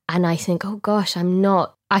 And I think, oh gosh,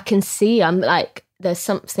 I can see, I'm like, there's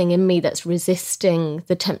something in me that's resisting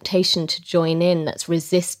the temptation to join in, that's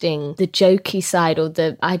resisting the jokey side or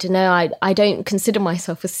I don't know, I don't consider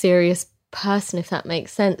myself a serious person, if that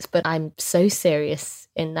makes sense, but I'm so serious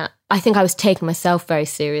in that. I think I was taking myself very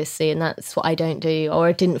seriously, and that's what I don't do, or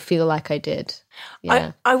I didn't feel like I did.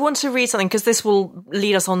 Yeah. I want to read something because this will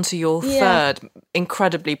lead us on to your third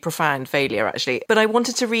incredibly profound failure, actually. But I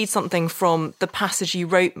wanted to read something from the passage you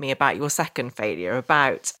wrote me about your second failure,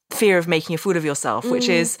 about fear of making a fool of yourself, which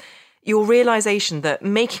is your realisation that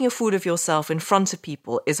making a fool of yourself in front of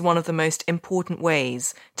people is one of the most important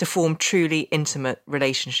ways to form truly intimate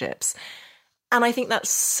relationships. And I think that's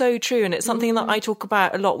so true. And it's something that I talk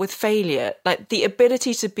about a lot with failure. Like, the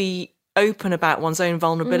ability to be open about one's own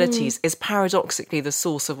vulnerabilities is paradoxically the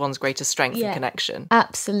source of one's greatest strength and connection.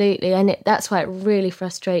 Absolutely. And that's why it really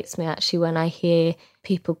frustrates me, actually, when I hear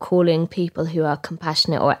people calling people who are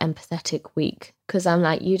compassionate or empathetic weak, because I'm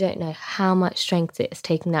like, you don't know how much strength it is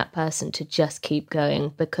taking that person to just keep going,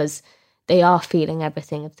 because they are feeling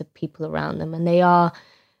everything of the people around them and they are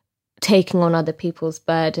taking on other people's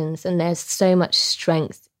burdens. And there's so much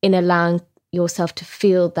strength in allowing yourself to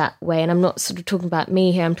feel that way. And I'm not sort of talking about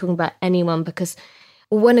me here, I'm talking about anyone, because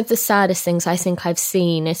one of the saddest things I think I've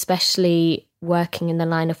seen, especially working in the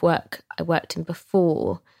line of work I worked in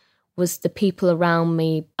before, was the people around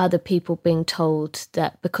me, other people being told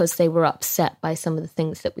that because they were upset by some of the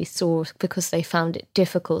things that we saw, because they found it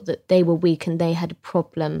difficult, that they were weak and they had a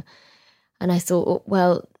problem. And I thought,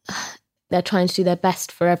 well, they're trying to do their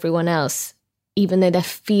best for everyone else, even though they're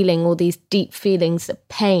feeling all these deep feelings of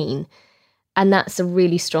pain. And that's a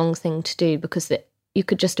really strong thing to do, because you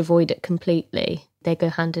could just avoid it completely. They go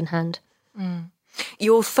hand in hand.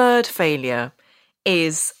 Your third failure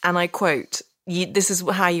is, and I quote, this is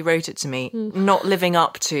how you wrote it to me, not living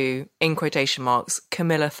up to, in quotation marks,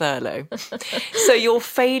 Camilla Thurlow. So your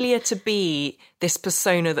failure to be this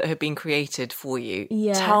persona that had been created for you.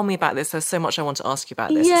 Yeah. Tell me about this. There's so much I want to ask you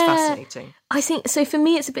about this. Yeah. It's fascinating. I think, so for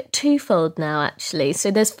me, it's a bit twofold now, actually.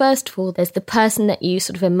 So there's, first of all, there's the person that you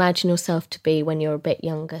sort of imagine yourself to be when you're a bit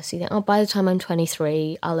younger. So you think, oh, by the time I'm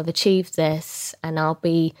 23, I'll have achieved this and I'll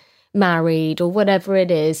be married or whatever it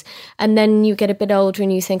is. And then you get a bit older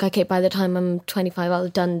and you think, okay, by the time I'm 25, I'll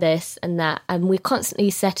have done this and that. And we're constantly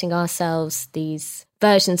setting ourselves these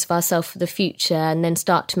versions of ourselves for the future and then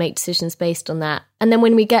start to make decisions based on that. And then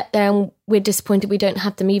when we get there and we're disappointed we don't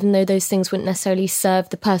have them, even though those things wouldn't necessarily serve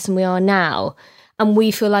the person we are now. And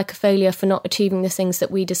we feel like a failure for not achieving the things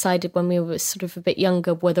that we decided when we were sort of a bit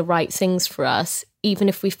younger were the right things for us, even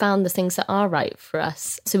if we found the things that are right for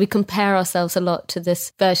us. So we compare ourselves a lot to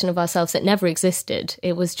this version of ourselves that never existed.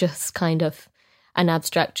 It was just kind of an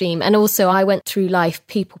abstract dream. And also I went through life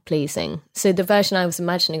people-pleasing. So the version I was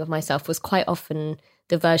imagining of myself was quite often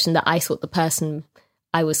the version that I thought the person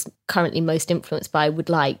I was currently most influenced by would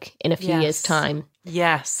like in a few years' time.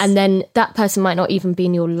 Yes. And then that person might not even be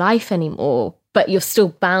in your life anymore, but you're still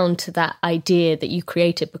bound to that idea that you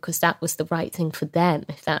created because that was the right thing for them,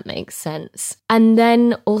 if that makes sense. And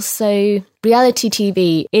then also reality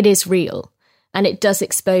TV, it is real. And it does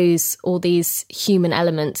expose all these human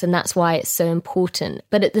elements, and that's why it's so important.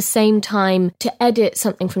 But at the same time, to edit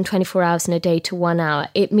something from 24 hours in a day to 1 hour,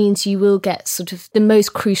 it means you will get sort of the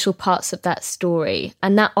most crucial parts of that story.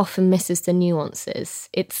 And that often misses the nuances.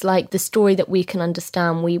 It's like the story that we can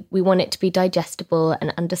understand. We want it to be digestible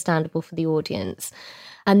and understandable for the audience.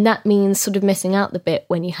 And that means sort of missing out the bit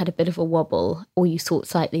when you had a bit of a wobble or you thought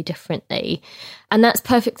slightly differently. And that's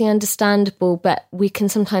perfectly understandable, but we can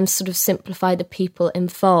sometimes sort of simplify the people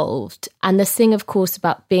involved. And the thing, of course,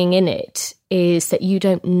 about being in it is that you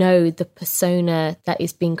don't know the persona that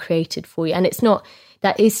is being created for you. And it's not,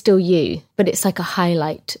 that is still you, but it's like a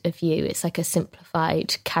highlight of you. It's like a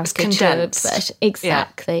simplified caricature version.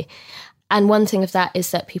 Exactly. Yeah. And one thing of that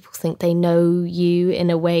is that people think they know you in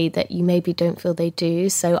a way that you maybe don't feel they do.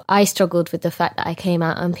 So I struggled with the fact that I came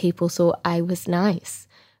out and people thought I was nice,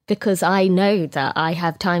 because I know that I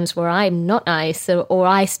have times where I'm not nice, or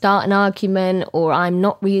I start an argument, or I'm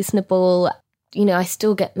not reasonable. You know, I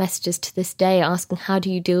still get messages to this day asking, how do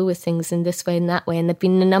you deal with things in this way and that way? And there've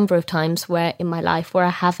been a number of times where in my life where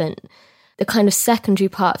I haven't. The kind of secondary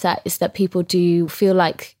part of that is that people do feel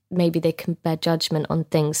like maybe they can bear judgment on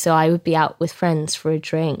things. So I would be out with friends for a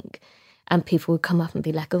drink and people would come up and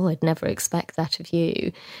be like, oh, I'd never expect that of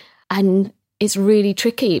you. And it's really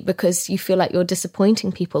tricky because you feel like you're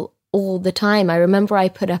disappointing people all the time. I remember I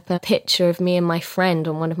put up a picture of me and my friend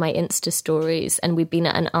on one of my Insta stories, and we'd been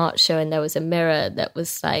at an art show and there was a mirror that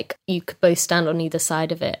was like, you could both stand on either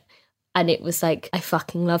side of it. And it was like, I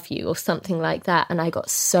fucking love you, or something like that. And I got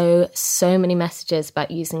so many messages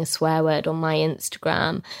about using a swear word on my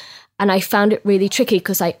Instagram. And I found it really tricky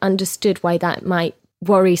because I understood why that might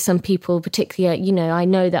worry some people, particularly, you know, I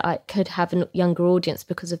know that I could have a younger audience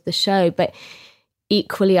because of the show. But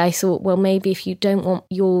equally, I thought, well, maybe if you don't want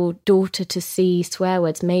your daughter to see swear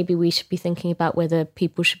words, maybe we should be thinking about whether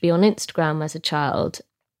people should be on Instagram as a child.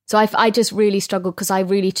 So I just really struggled because I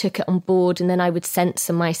really took it on board, and then I would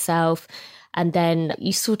censor myself, and then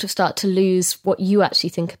you sort of start to lose what you actually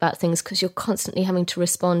think about things because you're constantly having to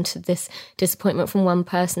respond to this disappointment from one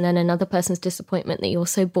person and another person's disappointment that you're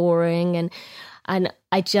so boring. And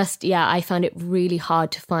I just, I found it really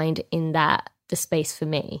hard to find in that the space for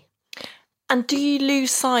me. And do you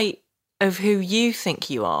lose sight of who you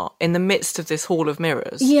think you are in the midst of this hall of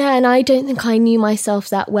mirrors? Yeah, and I don't think I knew myself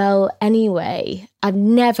that well anyway. I've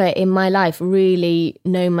never in my life really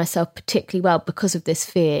known myself particularly well because of this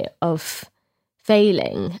fear of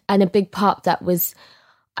failing. And a big part of that was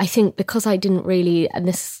I think because I didn't really, and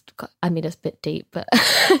this, I mean, it's a bit deep, but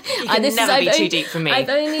you can never be too deep for me. I've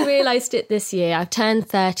only realised it this year. I've turned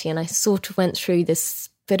 30 and I sort of went through this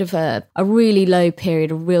bit of a really low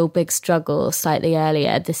period, a real big struggle slightly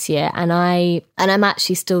earlier this year. And I'm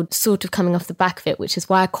actually still sort of coming off the back of it, which is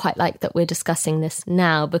why I quite like that we're discussing this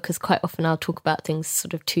now, because quite often I'll talk about things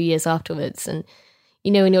sort of 2 years afterwards. And,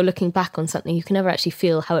 you know, when you're looking back on something, you can never actually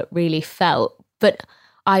feel how it really felt. But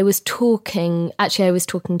I was talking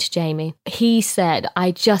to Jamie. He said,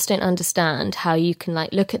 I just don't understand how you can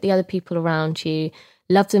like look at the other people around you,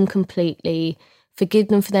 love them completely, forgive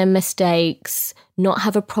them for their mistakes, not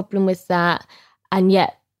have a problem with that, and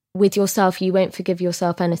yet with yourself, you won't forgive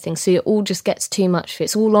yourself anything. So it all just gets too much for you.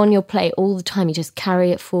 It's all on your plate all the time. You just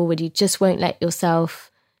carry it forward. You just won't let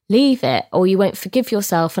yourself leave it, or you won't forgive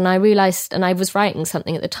yourself. And I realised, and I was writing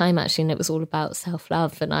something at the time actually, and it was all about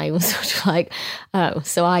self-love. And I was sort of like, oh,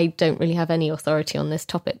 so I don't really have any authority on this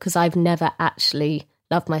topic because I've never actually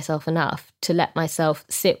loved myself enough to let myself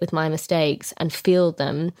sit with my mistakes and feel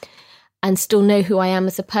them and still know who I am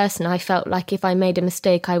as a person. I felt like if I made a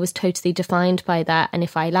mistake, I was totally defined by that. And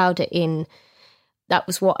if I allowed it in, that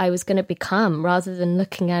was what I was going to become, rather than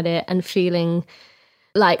looking at it and feeling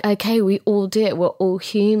like, okay, we all do it. We're all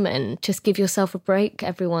human. Just give yourself a break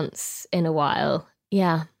every once in a while.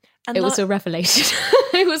 Yeah. And it was a revelation.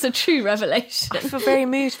 It was a true revelation. I feel very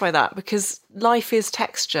moved by that because life is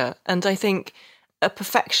texture. And I think a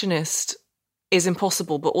perfectionist is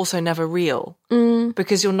impossible, but also never real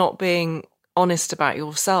because you're not being honest about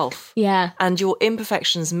yourself. Yeah. And your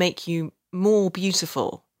imperfections make you more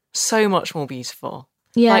beautiful, so much more beautiful.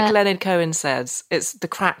 Yeah. Like Leonard Cohen says, it's the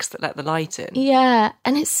cracks that let the light in. Yeah.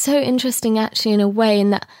 And it's so interesting actually in a way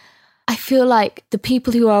in that I feel like the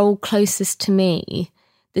people who are all closest to me,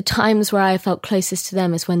 the times where I felt closest to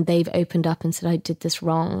them is when they've opened up and said, I did this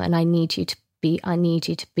wrong and I need you to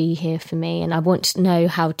be here for me and I want to know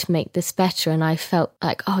how to make this better. And I felt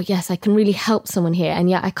like, oh yes, I can really help someone here. And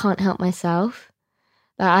yet I can't help myself.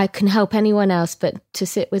 I can help anyone else, but to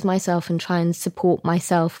sit with myself and try and support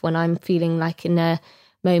myself when I'm feeling like in a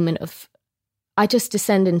moment of, I just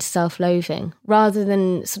descend into self-loathing rather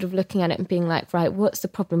than sort of looking at it and being like, right, what's the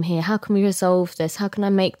problem here? How can we resolve this? How can I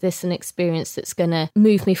make this an experience that's going to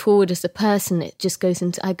move me forward as a person? It just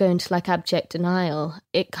I go into like abject denial.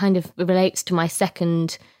 It kind of relates to my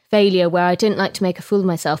second failure where I didn't like to make a fool of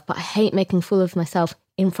myself, but I hate making a fool of myself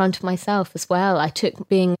in front of myself as well. I took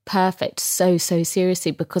being perfect so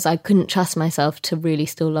seriously because I couldn't trust myself to really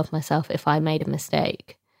still love myself if I made a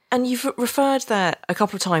mistake. And you've referred there a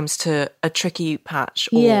couple of times to a tricky patch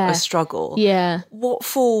or a struggle. Yeah. What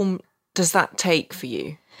form does that take for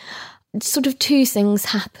you? Sort of two things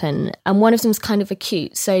happen, and one of them is kind of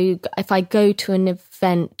acute. So if I go to an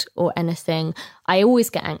event or anything, I always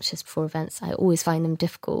get anxious before events. I always find them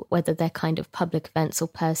difficult, whether they're kind of public events or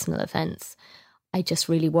personal events. I just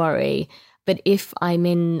really worry. But if I'm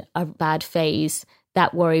in a bad phase,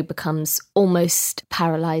 that worry becomes almost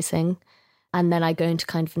paralysing. And then I go into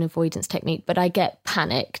kind of an avoidance technique, but I get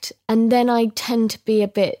panicked. And then I tend to be a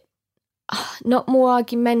bit, not more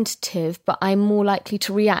argumentative, but I'm more likely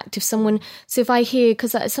to react if someone, so if I hear,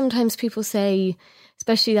 because sometimes people say,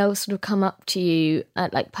 especially they'll sort of come up to you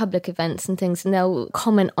at like public events and things and they'll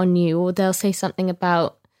comment on you or they'll say something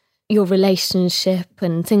about your relationship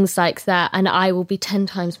and things like that. And I will be 10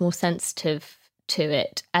 times more sensitive to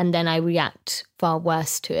it. And then I react far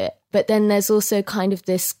worse to it. But then there's also kind of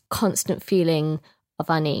this constant feeling of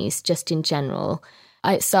unease just in general.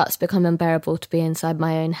 It starts to become unbearable to be inside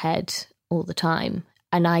my own head all the time.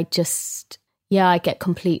 And I just, I get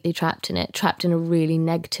completely trapped in a really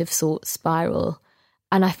negative thought spiral.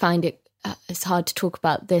 And I find it's hard to talk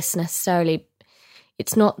about this necessarily.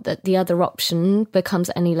 It's not that the other option becomes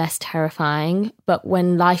any less terrifying, but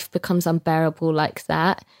when life becomes unbearable like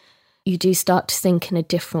that, you do start to think in a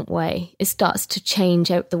different way. It starts to change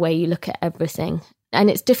the way you look at everything. And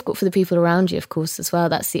it's difficult for the people around you, of course, as well.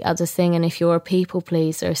 That's the other thing. And if you're a people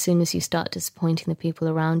pleaser, as soon as you start disappointing the people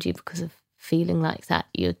around you because of feeling like that,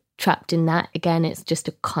 you're trapped in that. Again, it's just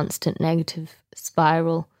a constant negative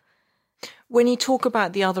spiral. When you talk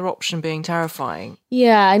about the other option being terrifying.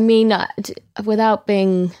 Yeah, I mean, without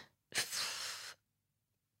being...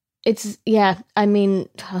 It's, I mean,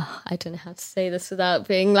 I don't know how to say this without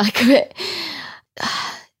being like a bit...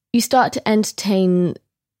 You start to entertain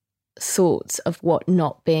thoughts of what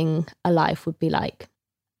not being alive would be like.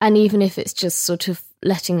 And even if it's just sort of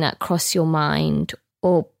letting that cross your mind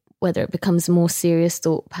or whether it becomes a more serious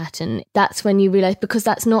thought pattern, that's when you realise, because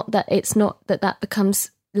it's not that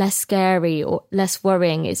becomes less scary or less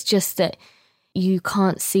worrying. It's just that you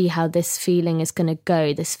can't see how this feeling is going to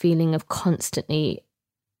go, this feeling of constantly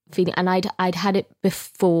feeling. And I'd had it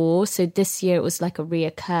before. So this year it was like a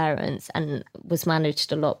reoccurrence and was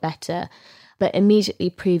managed a lot better. But immediately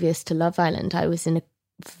previous to Love Island, I was in a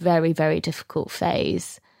very, very difficult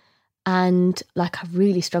phase. And like I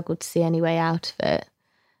really struggled to see any way out of it.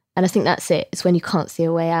 And I think that's it. It's when you can't see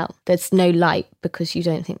a way out. There's no light because you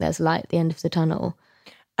don't think there's light at the end of the tunnel.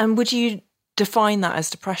 And would you define that as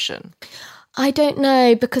depression? I don't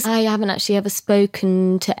know, because I haven't actually ever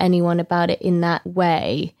spoken to anyone about it in that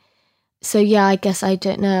way. So yeah, I guess I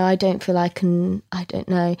don't know. I don't feel I don't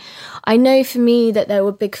know. I know for me that there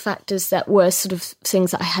were big factors that were sort of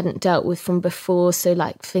things that I hadn't dealt with from before. So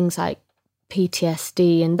like things like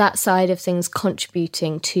PTSD and that side of things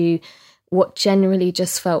contributing to what generally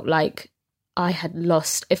just felt like I had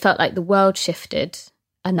lost. It felt like the world shifted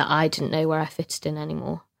and that I didn't know where I fitted in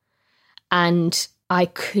anymore. And I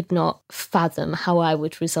could not fathom how I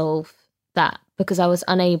would resolve that because I was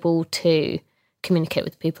unable to communicate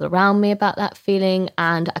with people around me about that feeling,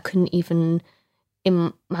 and I couldn't even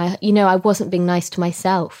I wasn't being nice to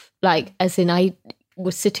myself, like as in I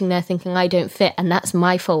was sitting there thinking I don't fit and that's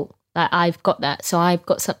my fault, like I've got that, so I've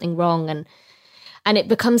got something wrong. And it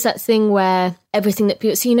becomes that thing where everything that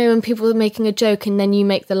people, so when people are making a joke and then you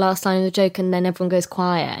make the last line of the joke and then everyone goes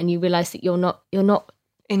quiet and you realise that you're not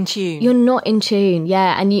in tune. You're not in tune,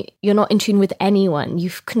 yeah, and you're not in tune with anyone. You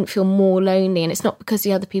couldn't feel more lonely, and it's not because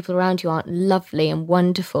the other people around you aren't lovely and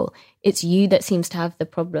wonderful. It's you that seems to have the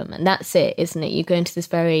problem, and that's it, isn't it? You go into this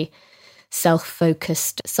very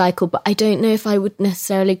self-focused cycle, but I don't know if I would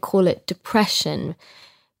necessarily call it depression,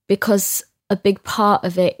 because a big part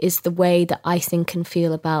of it is the way that I think and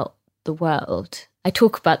feel about the world. I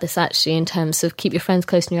talk about this actually in terms of keep your friends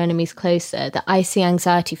close and your enemies closer, that I see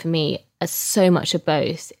anxiety for me as so much of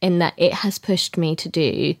both, in that it has pushed me to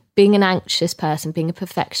do, being an anxious person, being a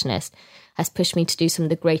perfectionist, has pushed me to do some of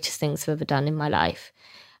the greatest things I've ever done in my life.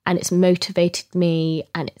 And it's motivated me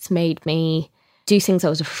and it's made me do things I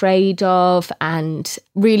was afraid of and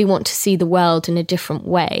really want to see the world in a different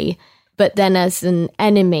way. But then as an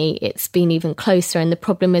enemy, it's been even closer. And the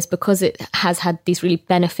problem is because it has had these really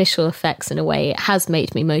beneficial effects in a way, it has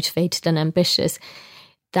made me motivated and ambitious.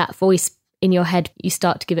 That voice in your head, you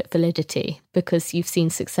start to give it validity because you've seen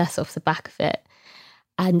success off the back of it.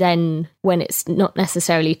 And then when it's not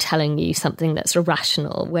necessarily telling you something that's a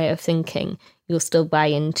rational way of thinking, you'll still buy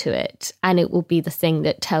into it. And it will be the thing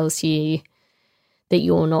that tells you that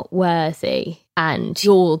you're not worthy and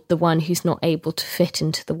you're the one who's not able to fit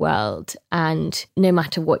into the world. And no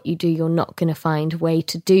matter what you do, you're not going to find a way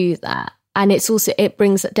to do that. And it's also,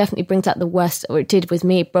 definitely brings out the worst, or it did with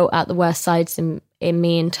me, it brought out the worst sides in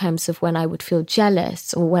me in terms of when I would feel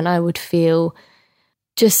jealous or when I would feel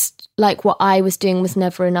just like what I was doing was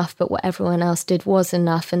never enough, but what everyone else did was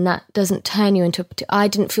enough. And that doesn't turn you into I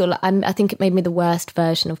didn't feel like, I think it made me the worst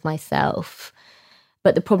version of myself.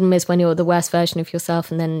 But the problem is when you're the worst version of yourself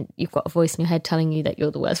and then you've got a voice in your head telling you that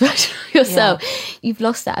you're the worst version of yourself, you've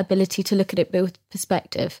lost that ability to look at it with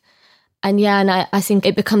perspective. And I think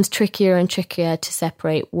it becomes trickier and trickier to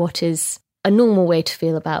separate what is a normal way to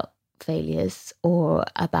feel about failures or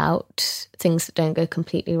about things that don't go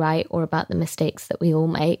completely right or about the mistakes that we all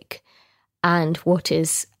make and what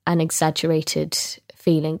is an exaggerated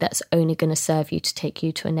feeling that's only going to serve you to take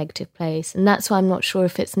you to a negative place. And that's why I'm not sure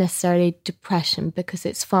if it's necessarily depression, because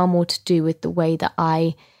it's far more to do with the way that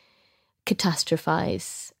I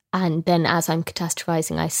catastrophize. And then as I'm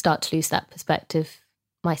catastrophizing, I start to lose that perspective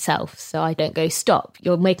myself. So I don't go, stop,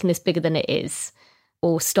 you're making this bigger than it is,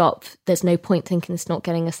 or stop, there's no point thinking it's not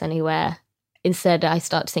getting us anywhere. Instead, I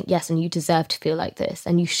start to think, yes, and you deserve to feel like this,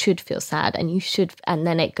 and you should feel sad, and you should, and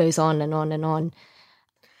then it goes on and on and on.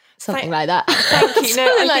 Something like that. Thank you.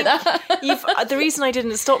 No, that. The reason I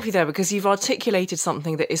didn't stop you there, because you've articulated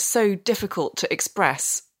something that is so difficult to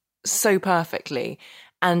express so perfectly.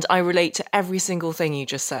 And I relate to every single thing you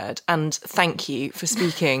just said. And thank you for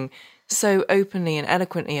speaking so openly and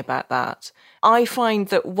eloquently about that. I find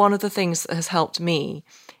that one of the things that has helped me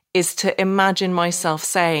is to imagine myself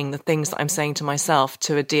saying the things that I'm saying to myself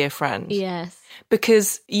to a dear friend. Yes.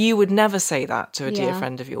 Because you would never say that to a dear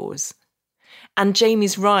friend of yours. And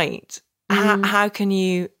Jamie's right. How can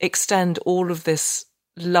you extend all of this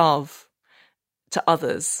love to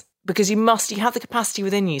others? Because you have the capacity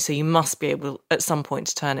within you, so you must be able at some point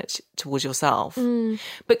to turn it towards yourself.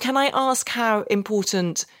 But can I ask how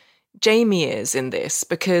important Jamie is in this?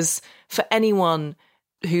 Because for anyone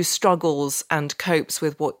who struggles and copes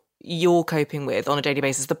with what you're coping with on a daily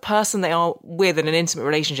basis, the person they are with in an intimate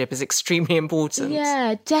relationship is extremely important.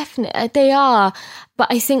 Yeah, definitely. They are. But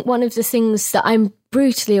I think one of the things that I'm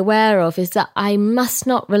brutally aware of is that I must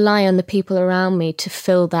not rely on the people around me to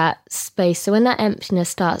fill that space. So when that emptiness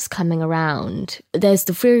starts coming around, there's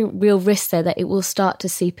the very real risk there that it will start to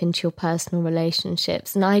seep into your personal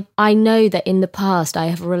relationships. And I know that in the past I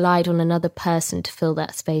have relied on another person to fill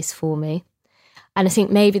that space for me. And I think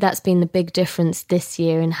maybe that's been the big difference this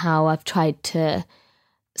year in how I've tried to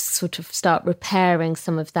sort of start repairing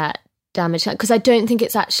some of that damage, because I don't think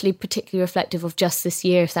it's actually particularly reflective of just this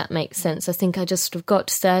year, if that makes sense. I think I just sort of got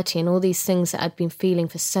to 30 and all these things that I'd been feeling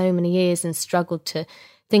for so many years and struggled to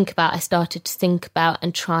think about, I started to think about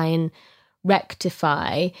and try and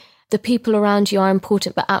rectify. The people around you are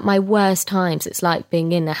important, but at my worst times, it's like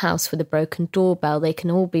being in a house with a broken doorbell. They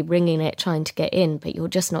can all be ringing it, trying to get in, but you're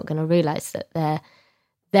just not going to realise that they're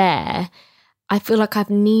there. I feel like I've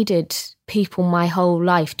needed people my whole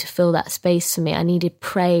life to fill that space for me. I needed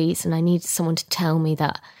praise, and I needed someone to tell me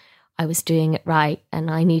that I was doing it right, and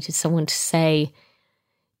I needed someone to say,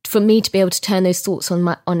 for me to be able to turn those thoughts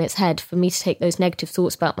on its head, for me to take those negative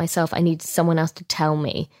thoughts about myself, I needed someone else to tell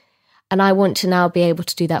me. And I want to now be able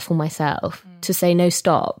to do that for myself, to say, no,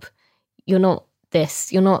 stop, you're not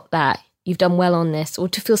this, you're not that, you've done well on this, or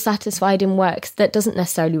to feel satisfied in work that doesn't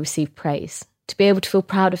necessarily receive praise. To be able to feel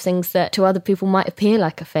proud of things that to other people might appear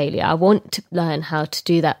like a failure. I want to learn how to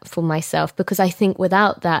do that for myself, because I think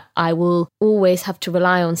without that, I will always have to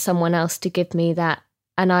rely on someone else to give me that.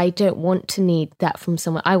 And I don't want to need that from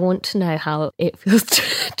someone. I want to know how it feels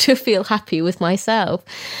to feel happy with myself.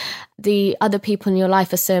 The other people in your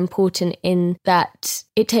life are so important in that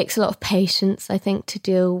it takes a lot of patience, I think, to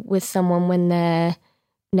deal with someone when they're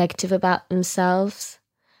negative about themselves.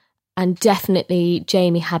 And definitely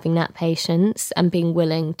Jamie having that patience and being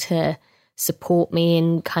willing to support me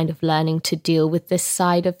in kind of learning to deal with this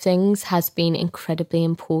side of things has been incredibly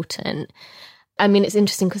important. I mean, it's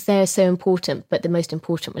interesting because they're so important, but the most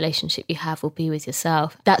important relationship you have will be with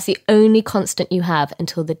yourself. That's the only constant you have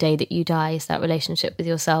until the day that you die, is that relationship with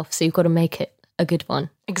yourself. So you've got to make it a good one.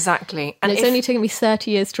 Exactly. And it's only taken me 30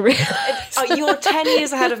 years to realise. You're 10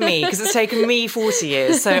 years ahead of me, because it's taken me 40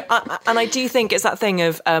 years. So, and I do think it's that thing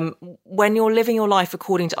of when you're living your life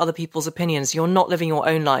according to other people's opinions, you're not living your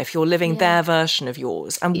own life. You're living their version of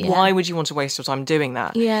yours. And why would you want to waste your time doing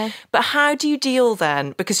that? Yeah. But how do you deal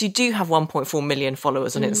then? Because you do have 1.4 million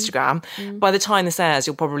followers on Instagram. By the time this airs,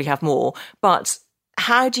 you'll probably have more. But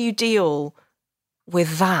how do you deal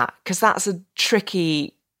with that? Because that's a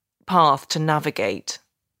tricky path to navigate.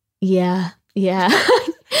 Yeah.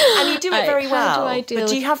 And you do it very well. But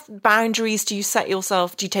do you have boundaries? Do you set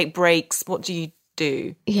yourself? Do you take breaks? What do you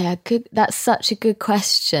do? Yeah, good. That's such a good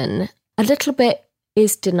question. A little bit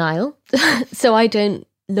is denial. So I don't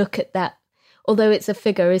look at that. Although it's a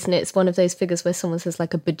figure, isn't it? It's one of those figures where someone says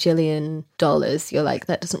like $1 billion. You're like,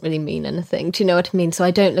 that doesn't really mean anything. Do you know what I mean? So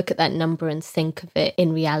I don't look at that number and think of it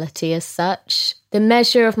in reality as such. The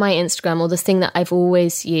measure of my Instagram, or the thing that I've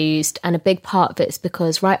always used, and a big part of it is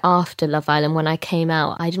because right after Love Island, when I came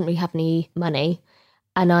out, I didn't really have any money.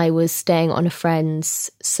 And I was staying on a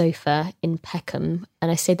friend's sofa in Peckham.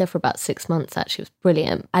 And I stayed there for about 6 months, actually. It was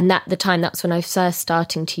brilliant. And at the time, that's when I was first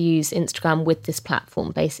starting to use Instagram with this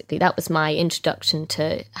platform, basically. That was my introduction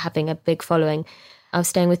to having a big following. I was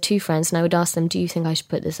staying with 2 friends and I would ask them, do you think I should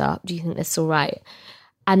put this up? Do you think this is all right?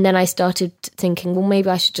 And then I started thinking, well, maybe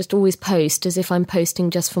I should just always post as if I'm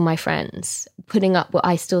posting just for my friends, putting up what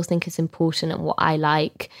I still think is important and what I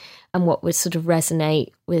like and what would sort of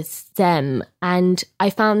resonate with them. And I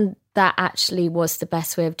found that actually was the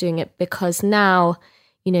best way of doing it, because now,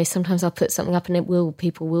 you know, sometimes I'll put something up and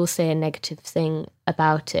people will say a negative thing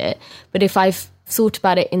about it. But if I've thought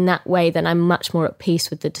about it in that way, then I'm much more at peace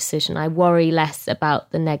with the decision. I worry less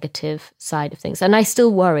about the negative side of things. And I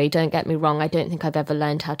still worry, don't get me wrong. I don't think I've ever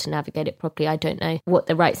learned how to navigate it properly. I don't know what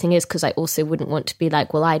the right thing is, because I also wouldn't want to be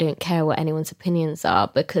like, well, I don't care what anyone's opinions are,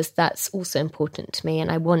 because that's also important to me.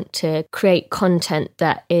 And I want to create content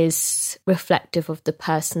that is reflective of the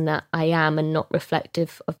person that I am and not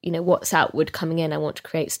reflective of, you know, what's outward coming in. I want to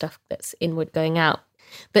create stuff that's inward going out.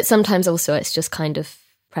 But sometimes also it's just kind of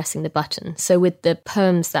pressing the button. So with the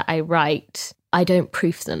poems that I write, I don't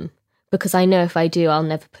proof them, because I know if I do, I'll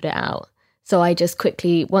never put it out. So I just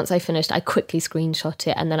quickly, once I finished, I quickly screenshot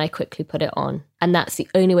it and then I quickly put it on. And that's the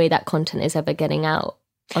only way that content is ever getting out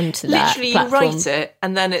onto that Literally, platform. you write it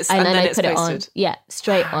and then it's and then I it's put posted. It on. Yeah,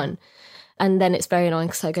 straight on. And then it's very annoying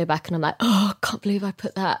because I go back and I'm like, oh, I can't believe I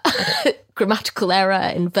put that grammatical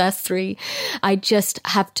error in verse 3. I just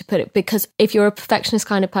have to put it, because if you're a perfectionist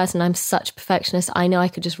kind of person, I'm such a perfectionist, I know I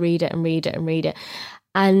could just read it and read it and read it.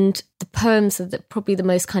 And the poems are probably the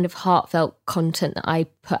most kind of heartfelt content that I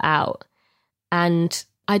put out. And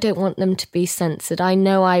I don't want them to be censored. I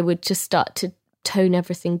know I would just start to tone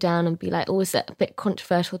everything down and be like, oh, is that a bit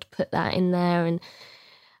controversial to put that in there? And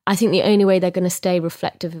I think the only way they're going to stay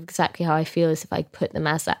reflective of exactly how I feel is if I put them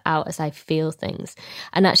out as I feel things.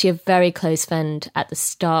 And actually a very close friend at the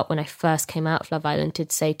start, when I first came out of Love Island,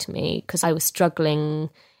 did say to me, because I was struggling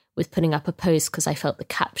with putting up a post because I felt the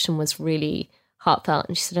caption was really heartfelt.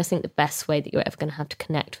 And she said, I think the best way that you're ever going to have to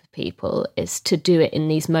connect with people is to do it in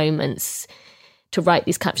these moments, to write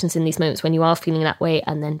these captions in these moments when you are feeling that way,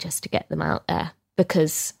 and then just to get them out there,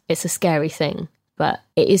 because it's a scary thing. But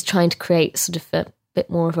it is trying to create sort of a bit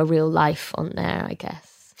more of a real life on there, I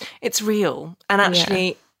guess. It's real. And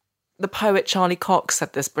actually, the poet Charlie Cox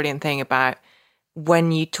said this brilliant thing about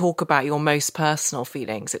when you talk about your most personal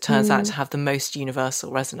feelings, it turns out to have the most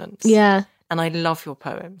universal resonance. Yeah. And I love your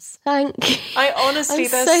poems. Thank you. I honestly,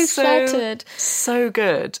 I'm they're so flattered. So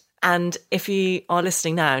good. And if you are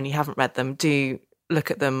listening now and you haven't read them, do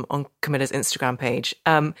look at them on Camilla's Instagram page.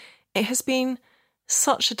 It has been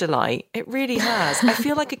such a delight. It really has. I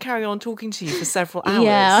feel like I could carry on talking to you for several hours.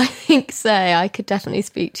 Yeah, I think so. I could definitely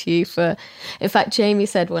speak to you for... In fact, Jamie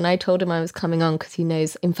said when I told him I was coming on, because he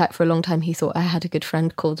knows, in fact, for a long time, he thought I had a good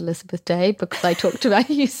friend called Elizabeth Day because I talked about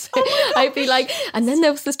you. So I'd be like, and then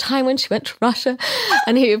there was this time when she went to Russia,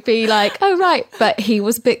 and he would be like, oh, right. But he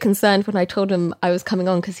was a bit concerned when I told him I was coming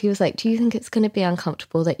on, because he was like, do you think it's going to be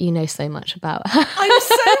uncomfortable that you know so much about her? I'm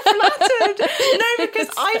so flattered. No, because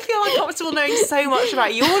I feel uncomfortable knowing so much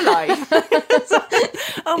about your life.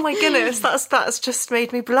 Oh my goodness, that's just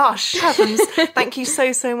made me blush. Heavens, thank you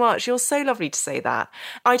so much. You're so lovely to say that.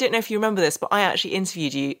 I don't know if you remember this, but I actually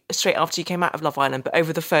interviewed you straight after you came out of Love Island, but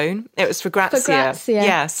over the phone. It was for Grazia.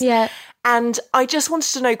 Yes. Yeah. And I just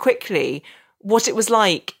wanted to know quickly what it was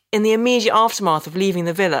like in the immediate aftermath of leaving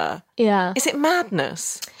the villa. Yeah. Is it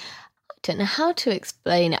madness? Don't know how to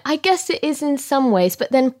explain it. I guess it is in some ways,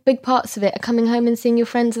 but then big parts of it are coming home and seeing your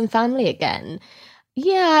friends and family again.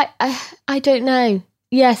 Yeah, I don't know.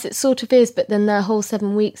 Yes, it sort of is, but then the whole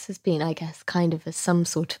 7 weeks has been, I guess, kind of some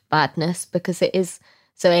sort of badness, because it is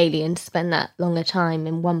so alien to spend that longer time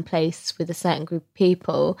in one place with a certain group of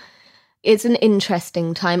people. It's an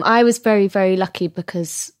interesting time. I was very, very lucky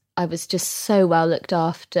because I was just so well looked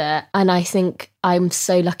after. And I think I'm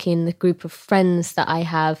so lucky in the group of friends that I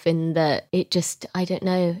have, in that it just, I don't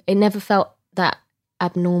know, it never felt that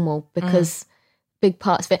abnormal, because big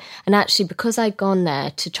parts of it. And actually, because I'd gone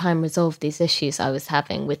there to try and resolve these issues I was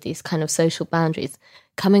having with these kind of social boundaries,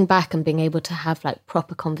 coming back and being able to have like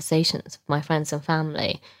proper conversations with my friends and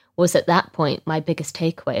family was at that point my biggest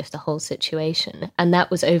takeaway of the whole situation. And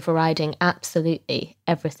that was overriding absolutely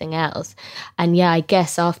everything else. And yeah, I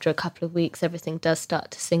guess after a couple of weeks, everything does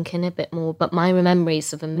start to sink in a bit more. But my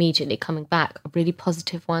memories of immediately coming back are really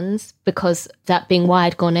positive ones, because that being why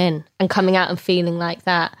I'd gone in and coming out and feeling like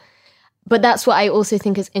that. But that's what I also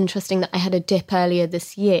think is interesting, that I had a dip earlier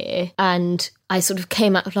this year and I sort of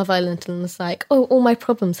came out of Love Island and was like, oh, all my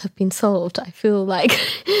problems have been solved. I feel like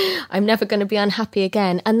I'm never going to be unhappy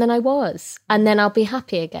again. And then I was. And then I'll be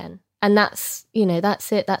happy again. And that's, you know,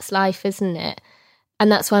 that's it. That's life, isn't it?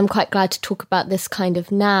 And that's why I'm quite glad to talk about this kind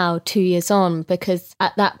of now, 2 years on, because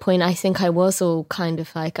at that point, I think I was all kind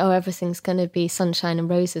of like, oh, everything's going to be sunshine and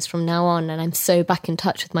roses from now on. And I'm so back in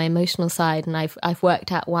touch with my emotional side. And I've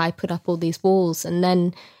worked out why I put up all these walls. And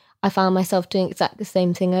then I found myself doing exactly the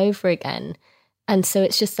same thing over again. And so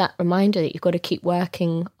it's just that reminder that you've got to keep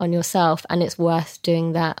working on yourself, and it's worth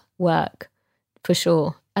doing that work for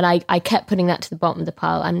sure. And I kept putting that to the bottom of the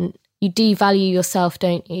pile. You devalue yourself,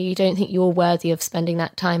 don't you? You don't think you're worthy of spending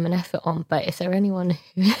that time and effort on. But if there's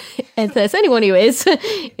anyone who is,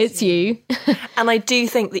 it's you. And I do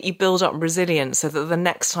think that you build up resilience so that the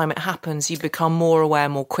next time it happens, you become more aware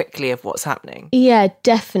more quickly of what's happening. Yeah,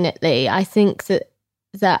 definitely. I think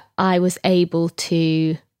that I was able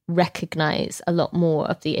to recognise a lot more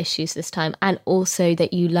of the issues this time, and also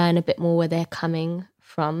that you learn a bit more where they're coming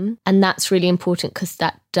from. And that's really important, because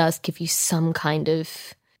that does give you some kind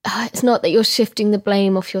of... it's not that you're shifting the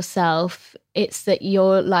blame off yourself. It's that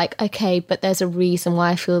you're like, okay, but there's a reason why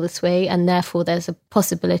I feel this way, and therefore there's a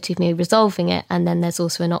possibility of me resolving it. And then there's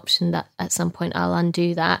also an option that at some point I'll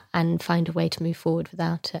undo that and find a way to move forward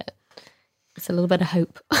without it. It's a little bit of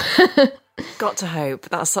hope. Got to hope.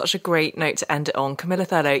 That's such a great note to end it on. Camilla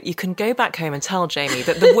Thurlow, you can go back home and tell Jamie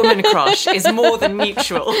that the woman crush is more than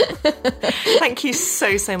mutual. Thank you so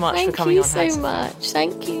much for coming on. Thank you so much.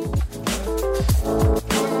 Thank you.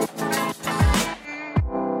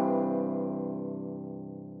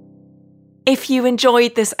 If you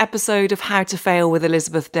enjoyed this episode of How to Fail with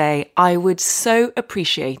Elizabeth Day, I would so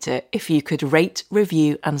appreciate it if you could rate,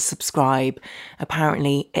 review and subscribe.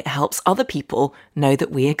 Apparently, it helps other people know that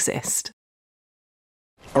we exist.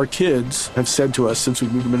 Our kids have said to us since we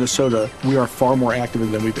moved to Minnesota, we are far more active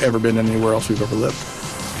than we've ever been anywhere else we've ever lived.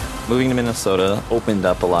 Moving to Minnesota opened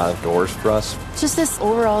up a lot of doors for us. Just this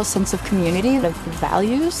overall sense of community and of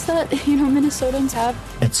values that, Minnesotans have.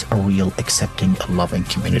 It's a real accepting, loving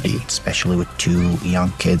community, especially with 2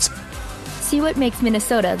 young kids. See what makes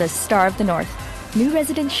Minnesota the star of the North. New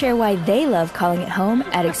residents share why they love calling it home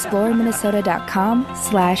at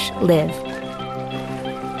exploreminnesota.com/live.